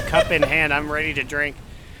have my cup in hand. I'm ready to drink.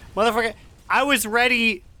 Motherfucker, I was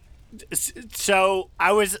ready. So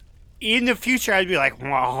I was, in the future, I'd be like,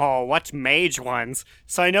 whoa, what's mage ones?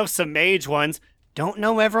 So I know some mage ones. Don't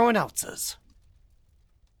know everyone else's.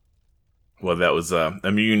 Well, that was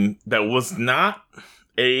Immune. That was not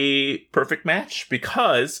a perfect match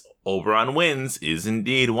because Oberon Wins is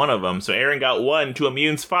indeed one of them. So Aaron got 1 to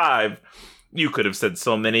Immune's 5. You could have said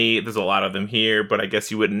so many. There's a lot of them here, but I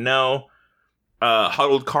guess you wouldn't know.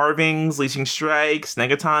 Huddled Carvings, Leeching Strikes,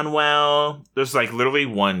 Negaton Well. There's like literally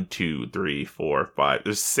 1, 2, 3, 4, 5.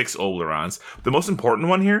 There's 6 Oberons. The most important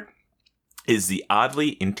one here is the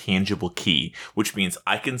oddly intangible key, which means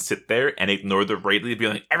I can sit there and ignore the Rayleigh and be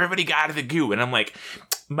like, everybody got out of the goo. And I'm like,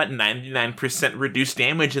 but 99% reduced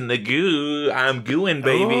damage in the goo. I'm gooing,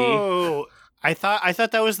 baby. Oh, I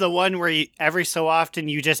thought that was the one where every so often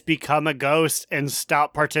you just become a ghost and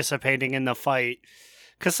stop participating in the fight.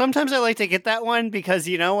 Because sometimes I like to get that one because,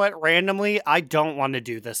 you know what, randomly, I don't want to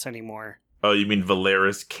do this anymore. Oh, you mean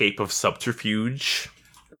Valera's Cape of Subterfuge?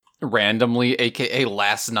 Randomly, aka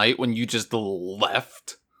last night when you just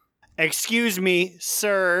left? Excuse me,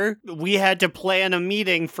 sir. We had to plan a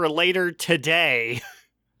meeting for later today.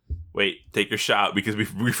 Wait, take your shot because we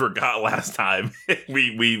forgot last time.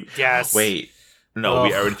 we Yes. Wait. No,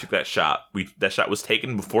 we already took that shot. That shot was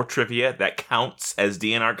taken before trivia. That counts as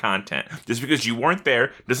DNR content. Just because you weren't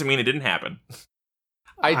there doesn't mean it didn't happen.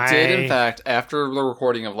 I did, in fact, after the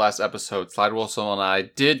recording of last episode, Slide Wilson and I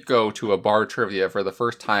did go to a bar trivia for the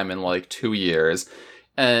first time in like 2 years.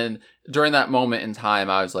 And during that moment in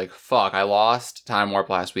time, I was like, fuck, I lost Time Warp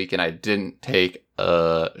last week and I didn't take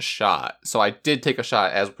a shot. So I did take a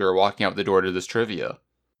shot as we were walking out the door to this trivia.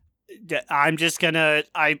 I'm just gonna...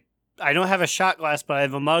 I don't have a shot glass, but I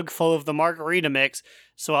have a mug full of the margarita mix,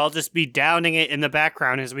 so I'll just be downing it in the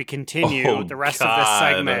background as we continue the rest of this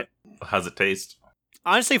segment. How's it taste?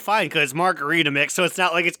 Honestly, fine, because it's margarita mix, so it's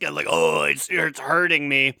not like it's gonna like, oh, it's hurting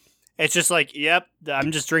me. It's just like, yep,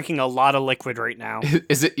 I'm just drinking a lot of liquid right now.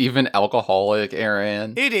 Is it even alcoholic,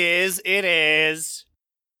 Aaron? It is.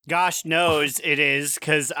 Gosh knows it is,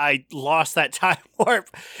 because I lost that time warp.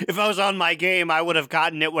 If I was on my game, I would have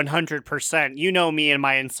gotten it 100%. You know me and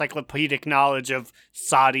my encyclopedic knowledge of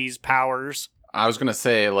Saadi's powers. I was going to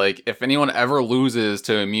say, like, if anyone ever loses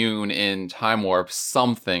to Immune in Time Warp,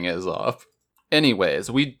 something is up. Anyways,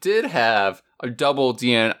 we did have a double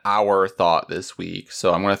DN hour thought this week,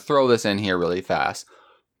 so I'm going to throw this in here really fast.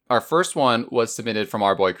 Our first one was submitted from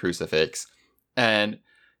our boy Crucifix, and,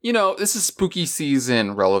 you know, this is spooky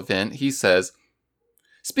season relevant. He says,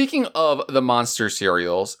 speaking of the monster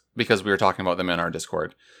cereals, because we were talking about them in our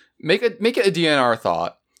Discord, make it a DNR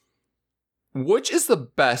thought. Which is the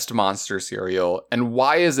best monster cereal, and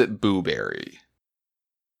why is it Boo Berry?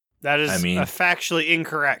 That is factually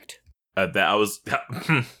incorrect. I was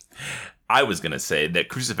gonna say that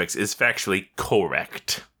Crucifix is factually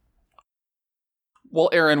correct. Well,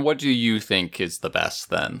 Aaron, what do you think is the best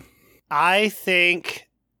then? I think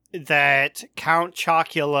that Count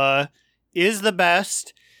Chocula is the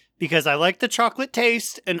best because I like the chocolate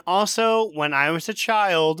taste, and also when I was a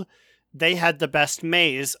child, they had the best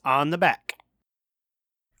maze on the back.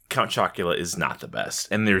 Count Chocula is not the best,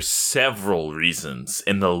 and there's several reasons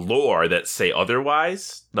in the lore that say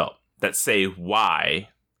otherwise. No, that say why.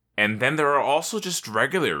 And then there are also just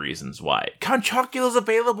regular reasons why. Count Chocula is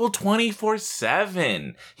available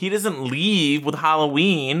 24/7. He doesn't leave with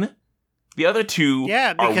Halloween. The other two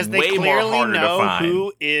because are they way more clearly harder to know find.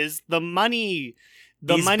 who is the money.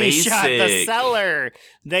 The He's money shot, the basic. seller.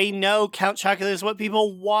 They know Count Chocula is what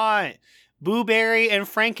people want. Boo Berry and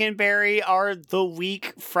Frankenberry are the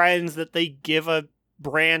weak friends that they give a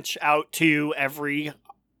branch out to every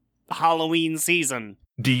Halloween season.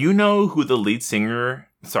 Do you know who the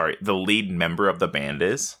lead member of the band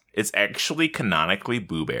is? It's actually canonically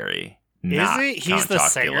Boo Berry. Is it? He's Count the Chocula.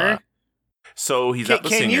 singer? So he's not the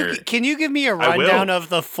singer. Can you give me a rundown of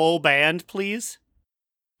the full band, please?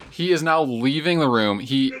 He is now leaving the room.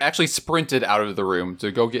 He actually sprinted out of the room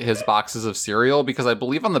to go get his boxes of cereal because I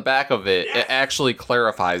believe on the back of it, it actually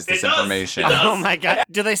clarifies this information. Oh my god.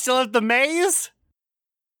 Do they still have the maze?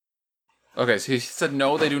 Okay, so he said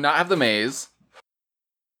no, they do not have the maze.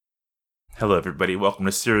 Hello, everybody. Welcome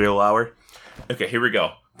to Cereal Hour. Okay, here we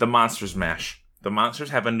go. The Monsters Mash. The monsters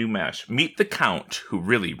have a new match. Meet the Count, who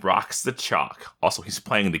really rocks the chalk. Also, he's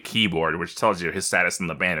playing the keyboard, which tells you his status in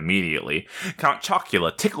the band immediately. Count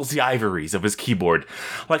Chocula tickles the ivories of his keyboard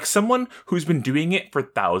like someone who's been doing it for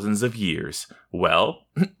thousands of years. Well,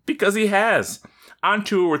 because he has. On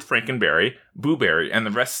tour with Frankenberry, Booberry, and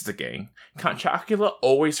the rest of the gang, Count Chocula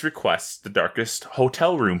always requests the darkest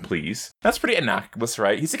hotel room, please. That's pretty innocuous,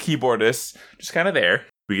 right? He's a keyboardist, just kind of there.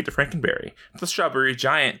 We get to Frankenberry, the strawberry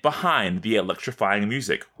giant behind the electrifying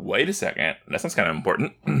music. Wait a second, that sounds kind of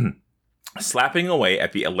important. Slapping away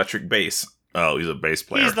at the electric bass. Oh, he's a bass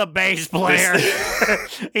player. He's the bass player.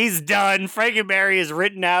 He's done. Frankenberry is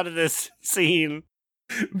written out of this scene.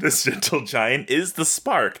 This gentle giant is the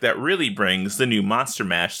spark that really brings the new Monster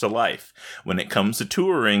Mash to life. When it comes to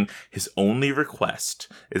touring, his only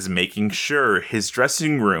request is making sure his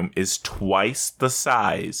dressing room is twice the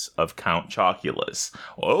size of Count Chocula's.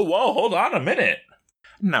 Oh, whoa, hold on a minute.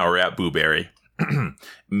 Now we're at Booberry.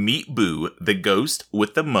 Meet Boo, the ghost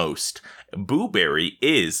with the most. Booberry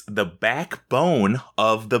is the backbone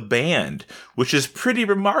of the band, which is pretty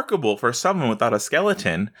remarkable for someone without a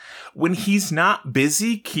skeleton. When he's not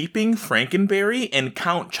busy keeping Frankenberry and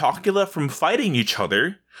Count Chocula from fighting each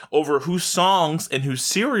other over whose songs and whose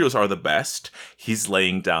cereals are the best, he's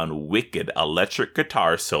laying down wicked electric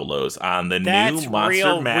guitar solos on the new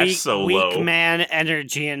Monster Mash solo. Weak man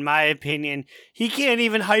energy, in my opinion. He can't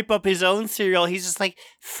even hype up his own cereal. He's just like,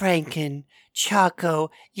 Franken, Choco,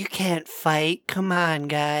 you can't fight. Come on,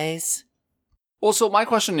 guys. Well, so my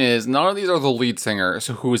question is, none of these are the lead singer,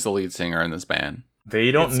 so who is the lead singer in this band?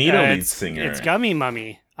 They don't need a lead singer. It's Gummy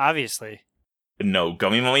Mummy, obviously. No,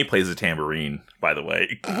 Gummy Mummy plays the tambourine, by the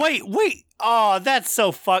way. Wait. Oh, that's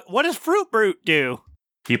so What does Fruit Brute do?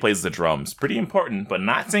 He plays the drums. Pretty important, but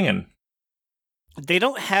not singing. They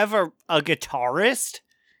don't have a guitarist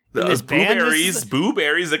in this band?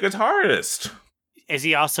 Booberry's a guitarist. Is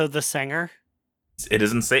he also the singer? It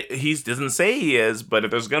doesn't say he is, but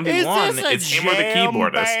if there's gonna be one, it's him or the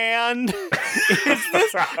keyboardist. Band?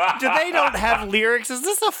 Do they don't have lyrics? Is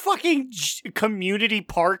this a fucking community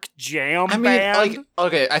park jam band?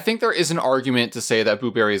 Okay, I think there is an argument to say that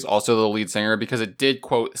Booberry is also the lead singer because it did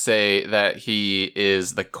quote say that he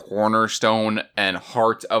is the cornerstone and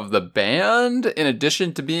heart of the band, in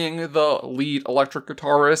addition to being the lead electric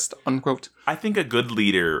guitarist, unquote. I think a good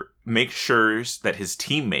leader makes sure that his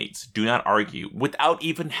teammates do not argue without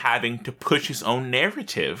even having to push his own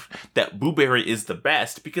narrative that Booberry is the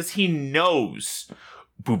best, because he knows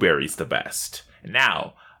Booberry's the best.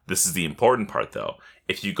 Now, this is the important part though.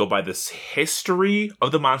 If you go by this history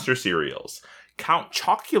of the monster cereals, Count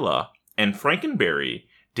Chocula and Frankenberry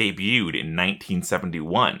debuted in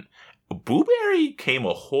 1971. Booberry came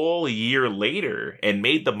a whole year later and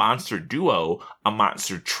made the monster duo a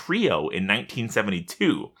monster trio in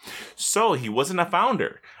 1972. So he wasn't a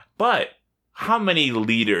founder. But how many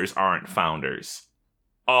leaders aren't founders?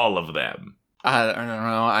 All of them. I don't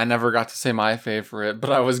know. I never got to say my favorite,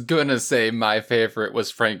 but I was gonna say my favorite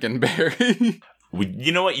was Frankenberry.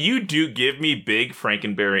 You know what? You do give me big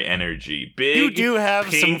Frankenberry energy. Big, you do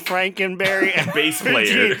have some Frankenberry and bass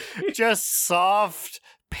player. Just soft,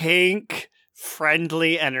 pink,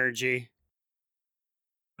 friendly energy.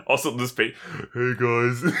 Also, this face. Hey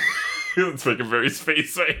guys, it's Frankenberry's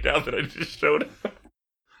face right now that I just showed.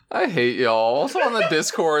 I hate y'all. Also on the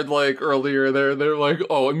Discord, like earlier, they're like,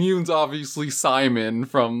 "Oh, Immune's obviously Simon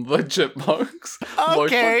from the Chipmunks." Okay, like,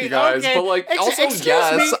 fuck you guys, okay. But like, also excuse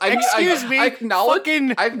yes, me, I acknowledge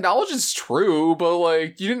it's true, but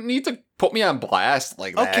like, you didn't need to put me on blast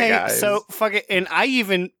like that, guys. So fuck it, and I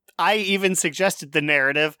even suggested the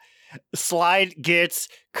narrative. Slide gets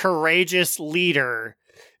courageous leader.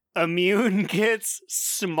 Immune gets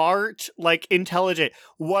smart, like intelligent.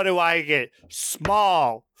 What do I get?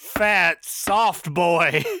 Small, fat, soft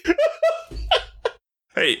boy.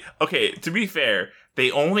 Hey, okay, to be fair,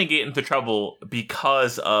 they only get into trouble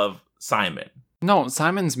because of Simon. No,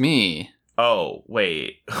 Simon's me. Oh,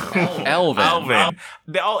 wait. Elvin.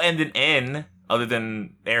 They all end in N, other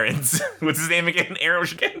than Aaron's. What's his name again? Aaron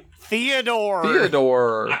again?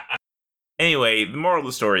 Theodore. Anyway, the moral of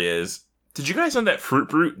the story is, did you guys know that Fruit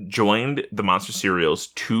Brute joined the Monster Cereals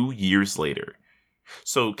 2 years later?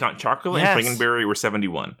 So Count Chocula and Frankenberry were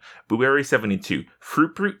 71, Booberry 72,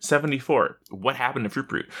 Fruit Brute 74. What happened to Fruit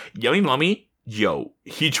Brute? Yummy Mummy,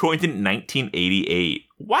 he joined in 1988.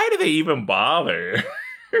 Why do they even bother?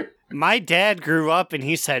 My dad grew up and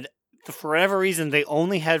he said, for whatever reason, they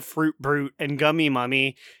only had Fruit Brute and Gummy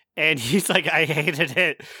Mummy. And he's like, I hated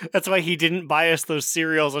it. That's why he didn't buy us those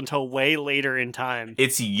cereals until way later in time.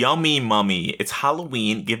 It's Yummy Mummy. It's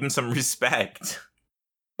Halloween. Give him some respect.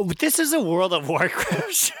 This is a World of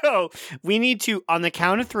Warcraft show. We need to, on the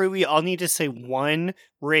count of 3, we all need to say one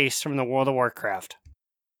race from the World of Warcraft.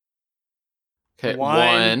 Okay,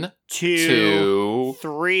 1, 2,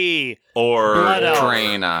 3. Or Blood Elf.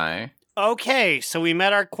 Draenei. Okay, so we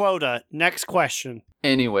met our quota. Next question.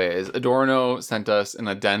 Anyways, Adorno sent us an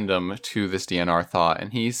addendum to this DNR thought,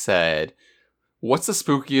 and he said, "What's the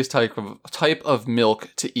spookiest type of milk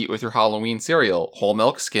to eat with your Halloween cereal? Whole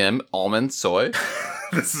milk, skim, almond, soy?"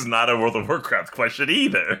 This is not a World of Warcraft question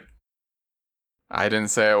either. I didn't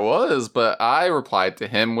say it was, but I replied to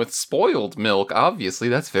him with spoiled milk. Obviously,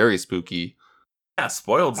 that's very spooky. Yeah,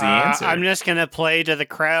 spoiled's the answer. I'm just going to play to the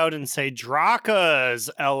crowd and say Draka's,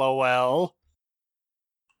 LOL.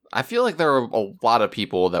 I feel like there are a lot of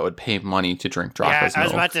people that would pay money to drink Draka's I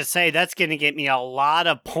was milk. about to say, that's going to get me a lot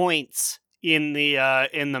of points in the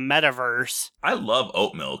metaverse. I love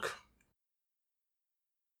oat milk.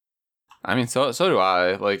 I mean, so do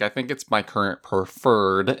I. Like, I think it's my current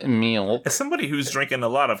preferred milk. As somebody who's drinking a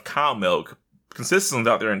lot of cow milk consistently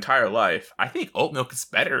throughout their entire life, I think oat milk is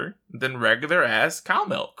better than regular ass cow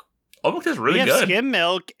milk. Oat milk is really we have good. skim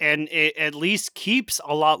milk, and it at least keeps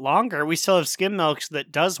a lot longer. We still have skim milk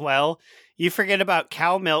that does well. You forget about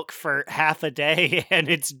cow milk for half a day, and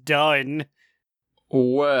it's done.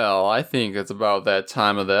 Well, I think it's about that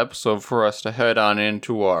time of the episode for us to head on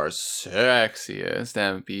into our sexiest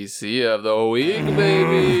NPC of the week,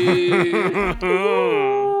 baby.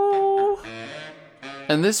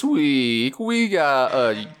 And this week, we got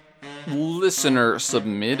a listener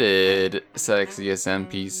submitted sexiest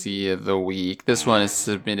NPC of the week. This one is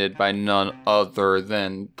submitted by none other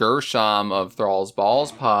than Gershom of Thrall's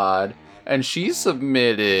Balls Pod, and she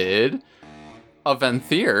submitted a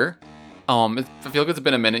Venthyr. I feel like it's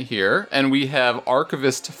been a minute here, and we have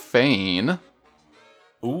Archivist Fane.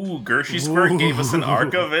 Ooh, Gershysburg gave us an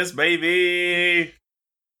archivist, baby.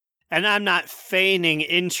 And I'm not feigning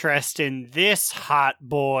interest in this hot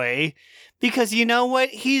boy, because you know what?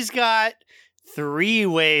 He's got 3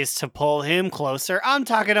 ways to pull him closer. I'm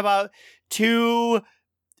talking about 2.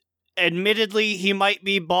 Admittedly, he might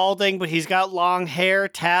be balding, but he's got long hair,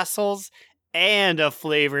 tassels, and a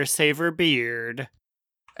Flavor Saver beard.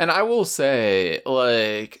 And I will say,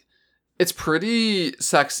 like, it's pretty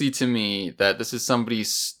sexy to me that this is somebody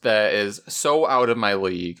that is so out of my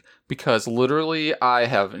league, because literally I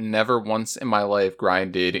have never once in my life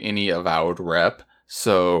grinded any Avowed rep,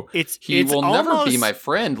 so he will never be my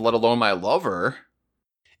friend, let alone my lover.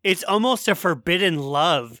 It's almost a forbidden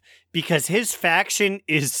love, because his faction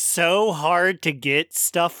is so hard to get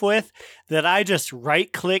stuff with that I just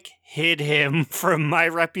right-click hid him from my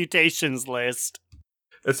reputations list.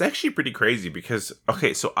 It's actually pretty crazy because,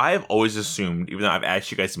 okay, so I have always assumed, even though I've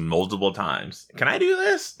asked you guys multiple times, can I do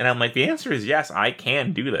this? And I'm like, the answer is yes, I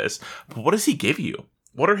can do this. But what does he give you?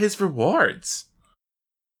 What are his rewards?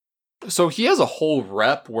 So he has a whole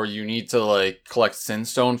rep where you need to, like, collect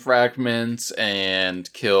Sinstone fragments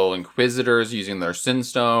and kill Inquisitors using their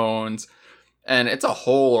Sinstones. And it's a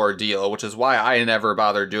whole ordeal, which is why I never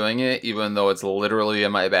bother doing it, even though it's literally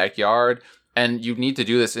in my backyard. And you need to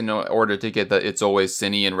do this in order to get the It's Always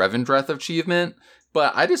Cinny and Revendreth achievement.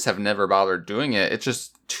 But I just have never bothered doing it. It's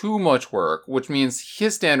just too much work, which means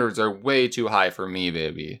his standards are way too high for me,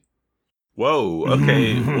 baby. Whoa,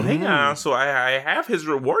 okay. Well, hang on. So I have his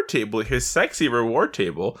reward table, his sexy reward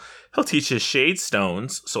table. He'll teach his Shade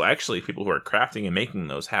Stones. So actually, people who are crafting and making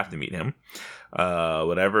those have to meet him.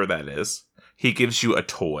 Whatever that is. He gives you a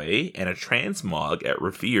toy and a transmog at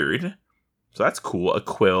Revered. So that's cool. A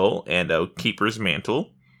quill and a keeper's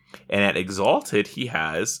mantle. And at Exalted, he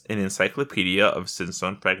has an encyclopedia of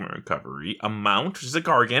Sinstone Fragment Recovery, a mount, which is a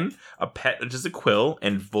Gargan, a pet, which is a quill,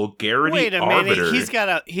 and Vulgarity Wait a Arbiter. minute, he's got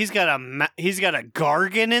a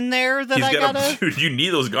Gargan in there that I gotta. Dude, you need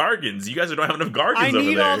those Gargans. You guys don't have enough Gargans over there. I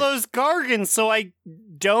need all those Gargans so I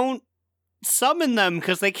don't summon them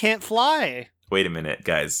because they can't fly. Wait a minute,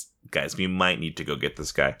 guys, we might need to go get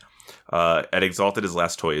this guy. At Exalted, his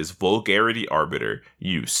last toy is Vulgarity Arbiter.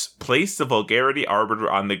 Use. Place the Vulgarity Arbiter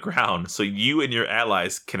on the ground so you and your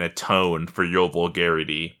allies can atone for your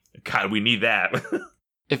vulgarity. God, we need that.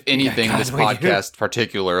 If anything, God, this podcast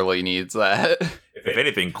particularly needs that. If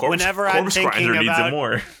anything, Corpse Whenever I'm Grinder thinking needs about- it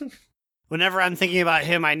more. Whenever I'm thinking about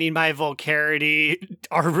him, I need my Vulgarity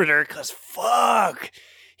Arbiter because fuck,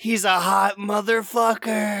 he's a hot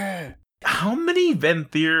motherfucker. How many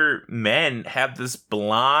Venthyr men have this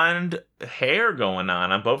blonde hair going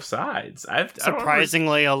on both sides?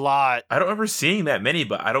 Surprisingly, a lot. I don't remember seeing that many,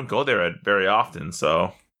 but I don't go there very often,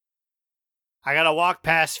 so. I gotta walk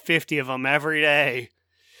past 50 of them every day.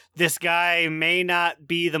 This guy may not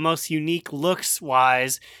be the most unique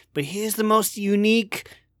looks-wise, but he is the most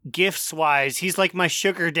unique gifts-wise. He's like my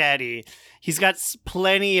sugar daddy. He's got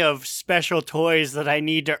plenty of special toys that I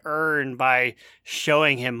need to earn by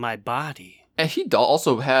showing him my body. And he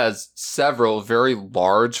also has several very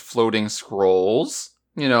large floating scrolls.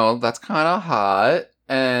 You know, that's kind of hot.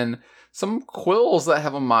 And some quills that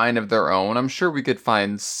have a mind of their own. I'm sure we could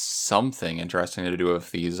find something interesting to do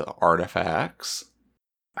with these artifacts.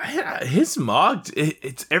 His mog,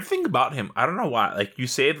 it's everything about him. I don't know why. Like, you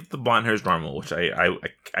say that the blonde hair is normal, which I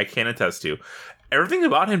can't attest to. Everything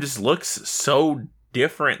about him just looks so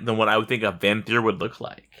different than what I would think a vampire would look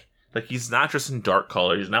like. Like, he's not dressed in dark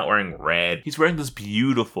color. He's not wearing red. He's wearing this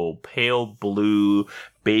beautiful pale blue,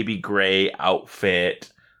 baby gray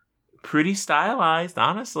outfit. Pretty stylized,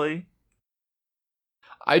 honestly.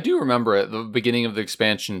 I do remember at the beginning of the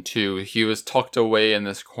expansion, too, he was tucked away in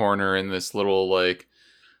this corner in this little, like,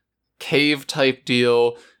 cave type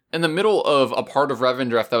deal in the middle of a part of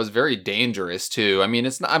Revendreth that was very dangerous too. I mean,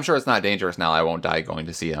 I'm sure it's not dangerous now. I won't die going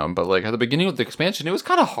to see him, but like at the beginning of the expansion, it was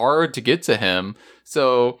kind of hard to get to him.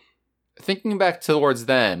 So thinking back towards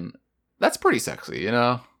then, that's pretty sexy, you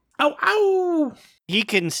know? Ow, ow! He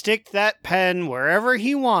can stick that pen wherever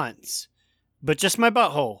he wants, but just my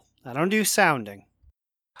butthole. I don't do sounding.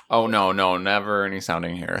 Oh, no, never any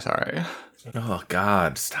sounding here. Sorry. Oh,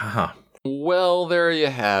 God, stop. Well, there you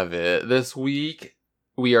have it. This week,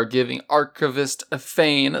 we are giving Archivist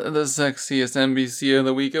Fane the Sexiest NPC of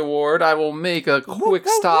the Week award. I will make a quick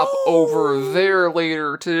stop over there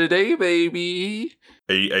later today, baby.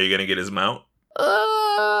 Are you gonna get his mount?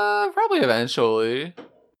 Probably eventually.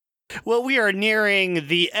 Well, we are nearing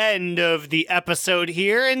the end of the episode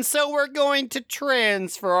here, and so we're going to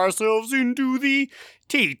transfer ourselves into the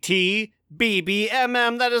TTBBMM.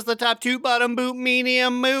 That is the top two, bottom boot,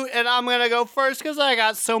 medium moot, and I'm gonna go first because I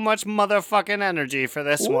got so much motherfucking energy for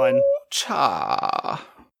this one. Cha.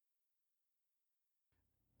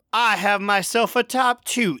 I have myself a top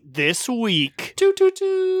toot this week. Toot toot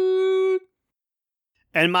toot.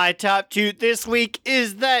 And my top toot this week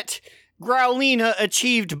is that Growlina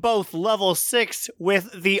achieved both level 6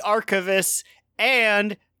 with the Archivist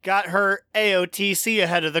and got her AOTC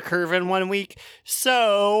ahead of the curve in 1 week.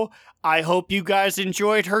 So I hope you guys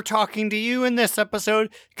enjoyed her talking to you in this episode,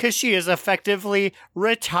 because she is effectively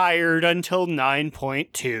retired until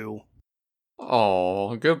 9.2.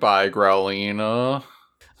 Oh, goodbye, Growlina.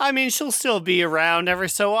 I mean, she'll still be around every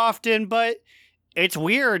so often, but it's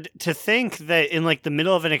weird to think that in like the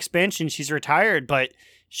middle of an expansion she's retired, but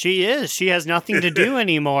she is. She has nothing to do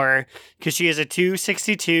anymore because she is a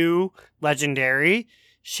 262 legendary.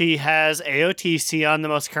 She has AOTC on the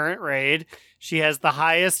most current raid. She has the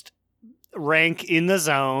highest rank in the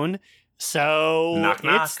zone. So knock,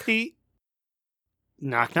 it's knock. the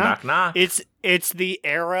knock. It's the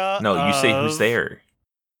era. No, you say who's there.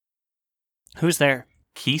 Who's there?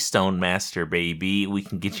 Keystone Master, baby. We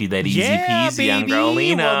can get you that easy Yeah, peasy baby. on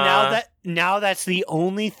Growlina. Well, now that's the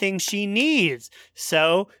only thing she needs.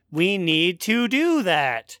 So we need to do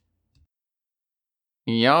that.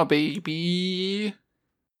 Yeah, baby.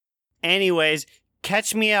 Anyways,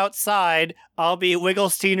 catch me outside. I'll be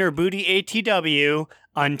Wigglestein or Booty ATW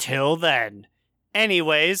until then.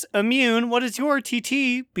 Anyways, Immune, what is your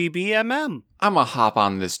TTBBMM? I'm gonna hop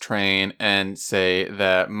on this train and say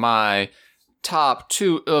that my top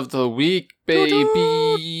toot of the week,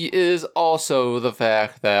 baby, is also the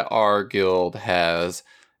fact that our guild has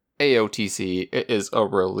AOTC. It is a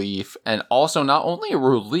relief. And also not only a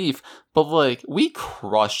relief, but like we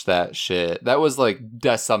crushed that shit. That was like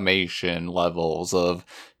decimation levels of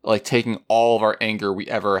like taking all of our anger we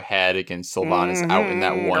ever had against Sylvanas out in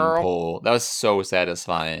that one girl. pull. That was so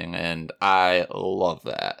satisfying, and I love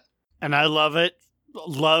that. And I love it.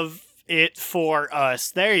 Love it for us.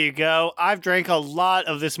 There you go. I've drank a lot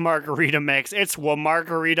of this margarita mix. It's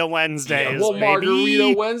Margarita Wednesdays, Well, baby.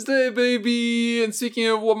 Margarita Wednesday, baby. And speaking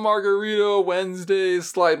of Margarita Wednesday,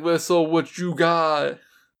 slide whistle, what you got?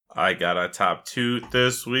 I got a top toot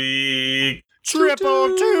this week.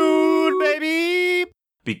 Triple toot, baby.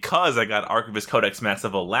 Because I got Archivist Codex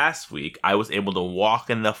Massivo last week, I was able to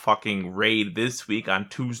walk in the fucking raid this week on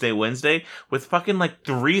Tuesday, Wednesday with fucking like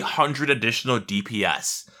 300 additional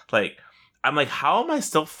DPS. Like, I'm like, how am I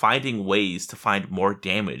still finding ways to find more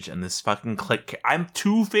damage in this fucking click? I'm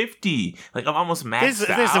 250. Like, I'm almost maxed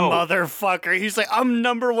out. This motherfucker. He's like, I'm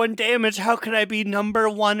number 1 damage. How could I be number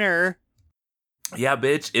 1-er? Yeah,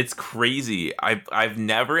 bitch, it's crazy. I've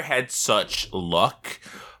never had such luck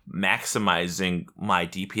maximizing my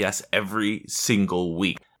DPS every single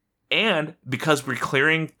week. And because we're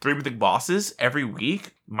clearing 3 mythic bosses every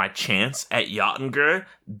week, my chance at Jotengr,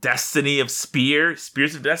 Destiny of Spears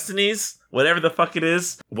of Destinies, whatever the fuck it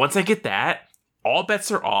is, once I get that, all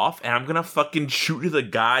bets are off, and I'm gonna fucking shoot to the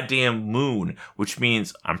goddamn moon, which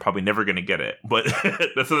means I'm probably never gonna get it. But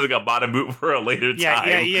that's like a bottom boot for a later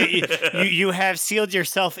time. You have sealed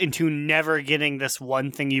yourself into never getting this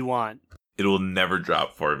one thing you want. It will never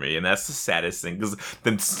drop for me, and that's the saddest thing. Because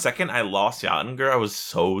the second I lost Jotungur, I was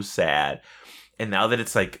so sad. And now that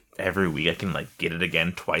it's like every week, I can like get it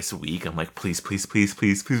again twice a week. I'm like, please, please, please,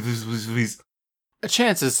 please, please, please, please, please.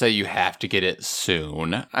 Chances say you have to get it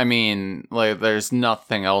soon. I mean, like, there's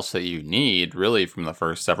nothing else that you need, really, from the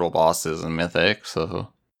first several bosses in Mythic, so...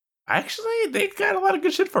 Actually, they got a lot of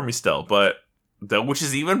good shit for me still, but... which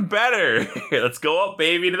is even better! Let's go up,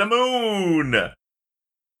 baby, to the moon!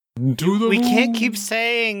 We can't keep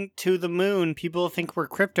saying to the moon. People think we're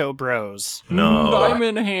crypto bros. No.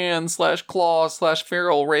 Diamond hand / claw /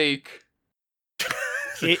 feral rake.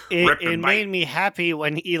 It made me happy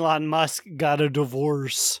when Elon Musk got a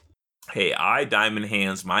divorce. Hey, I diamond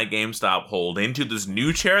hands my GameStop hold into this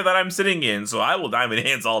new chair that I'm sitting in, so I will diamond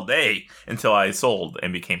hands all day until I sold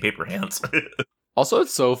and became paper hands. Also,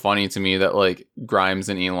 it's so funny to me that, like, Grimes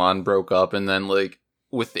and Elon broke up, and then, like,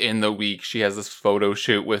 within the week, she has this photo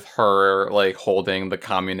shoot with her, like, holding the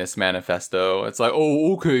Communist Manifesto. It's like,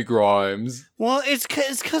 oh, okay, Grimes. Well, it's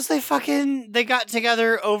because they got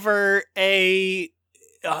together over a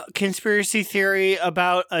conspiracy theory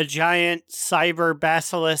about a giant cyber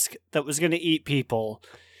basilisk that was going to eat people.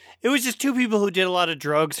 It was just two people who did a lot of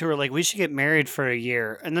drugs who were like, we should get married for a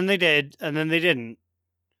year. And then they did, and then they didn't.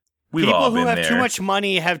 People who have too much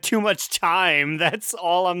money have too much time. That's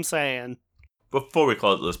all I'm saying. Before we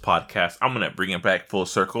close this podcast, I'm going to bring it back full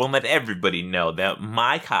circle and let everybody know that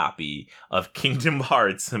my copy of Kingdom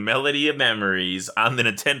Hearts Melody of Memories on the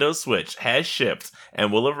Nintendo Switch has shipped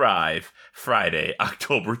and will arrive Friday,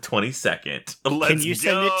 October 22nd. Can you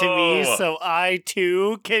send it to me so I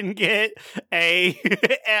too can get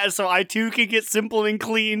simple and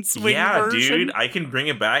clean Swing version? Dude, I can bring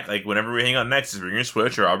it back like whenever we hang out next. Just bring your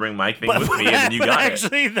Switch or I'll bring my thing with me and then you got it.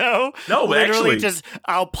 Actually, though, just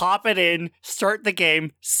I'll pop it in, start the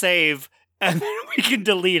game, save, and then we can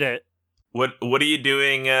delete it. What are you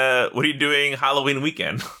doing? What are you doing Halloween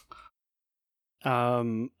weekend?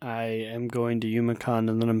 I am going to UMaCon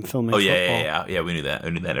and then I'm filming. Oh yeah. We knew that.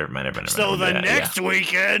 Never mind. So the next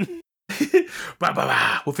weekend,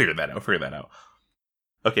 we'll figure that out.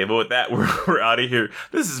 Okay, but with that, we're out of here.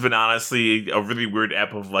 This has been honestly a really weird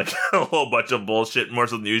ep of like a whole bunch of bullshit, more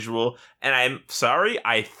so than usual. And I'm sorry.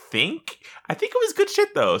 I think it was good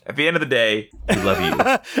shit though. At the end of the day, we love you.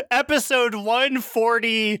 Episode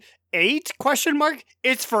 148? ? It's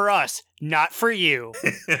for us, not for you.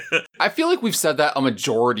 I feel like we've said that a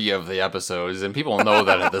majority of the episodes, and people know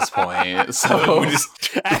that at this point. So we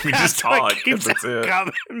just talk. Keeps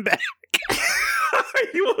coming back. Are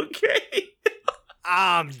you okay?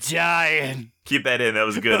 I'm dying. Keep that in. That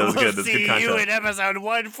was good. That's good content. See you in episode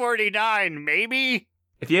 149, maybe.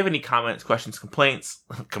 If you have any comments, questions, complaints,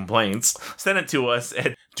 send it to us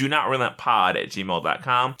at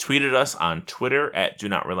donotrelenttpod@gmail.com. Tweet at us on Twitter at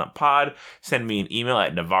donotrelenttpod. Send me an email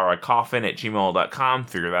at navarracoffin@gmail.com.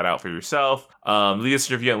 Figure that out for yourself. Leave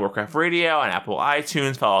us a review on Warcraft Radio on Apple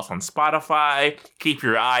iTunes. Follow us on Spotify. Keep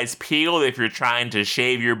your eyes peeled if you're trying to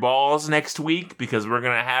shave your balls next week, because we're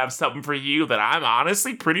going to have something for you that I'm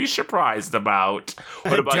honestly pretty surprised about.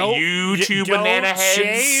 What about you two banana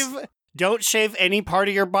heads? Don't shave any part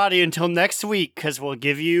of your body until next week, because we'll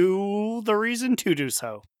give you the reason to do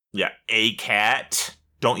so. Yeah, ACAT.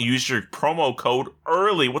 Don't use your promo code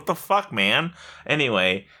early. What the fuck, man?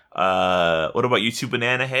 Anyway, what about you two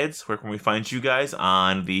banana heads? Where can we find you guys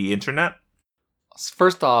on the internet?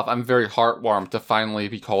 First off, I'm very heartwarmed to finally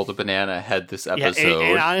be called a banana head this episode.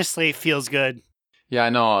 Yeah, it honestly feels good. Yeah, I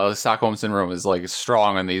know. Stockholm Syndrome is like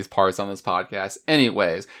strong in these parts on this podcast.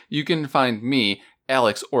 Anyways, you can find me,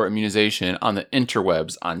 Alex or Immunization, on the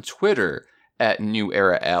interwebs on Twitter at New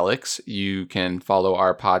Era Alex. You can follow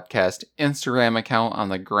our podcast Instagram account on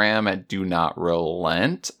the gram at Do Not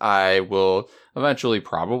Relent. I will eventually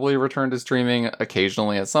probably return to streaming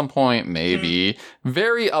occasionally at some point, maybe.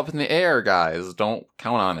 Very up in the air, guys. Don't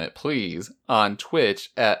count on it, please. On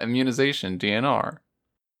Twitch at Immunization DNR.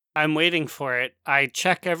 I'm waiting for it. I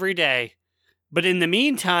check every day. But in the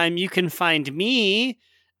meantime, you can find me,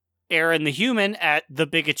 Aaron the Human, at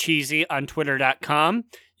TheBigAcheesy on Twitter.com.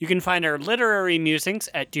 You can find our literary musings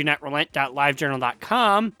at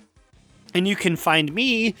DoNotRelent.LiveJournal.com. And you can find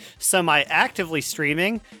me semi-actively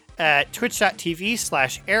streaming at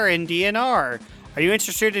twitch.tv/AaronDNR. Are you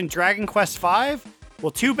interested in Dragon Quest V?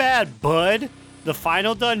 Well, too bad, bud. The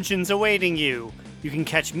final dungeon's awaiting you. You can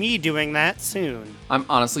catch me doing that soon. I'm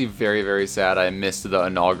honestly very, very sad I missed the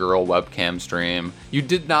inaugural webcam stream. You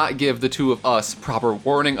did not give the two of us proper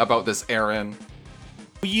warning about this, Aaron.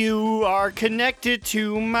 You are connected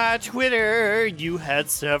to my Twitter. You had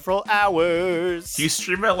several hours. You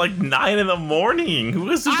stream at like 9 in the morning.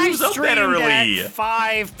 Who's up that streamed early? at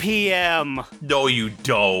 5 p.m. No, you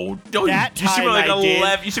don't. No, That you stream at like time I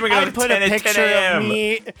 11. did. You stream at like 10 at 10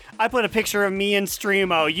 a.m. I put a picture of me in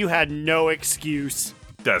Streamo. You had no excuse.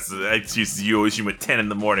 That's the excuse. You always stream at 10 in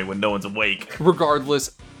the morning when no one's awake.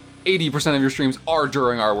 Regardless, 80% of your streams are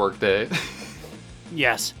during our workday.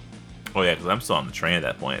 Yes. Oh yeah, because I'm still on the train at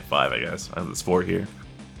that point at 5, I guess. It's 4 here.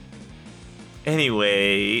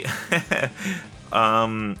 Anyway,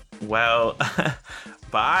 well,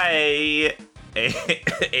 bye.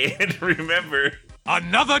 And remember,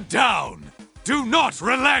 Another down! Do not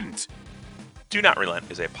relent! Do Not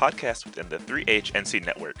Relent is a podcast within the 3HNC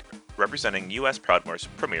network, representing U.S. Proudmoore's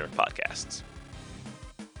premier podcasts.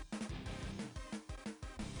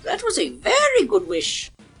 That was a very good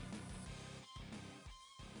wish.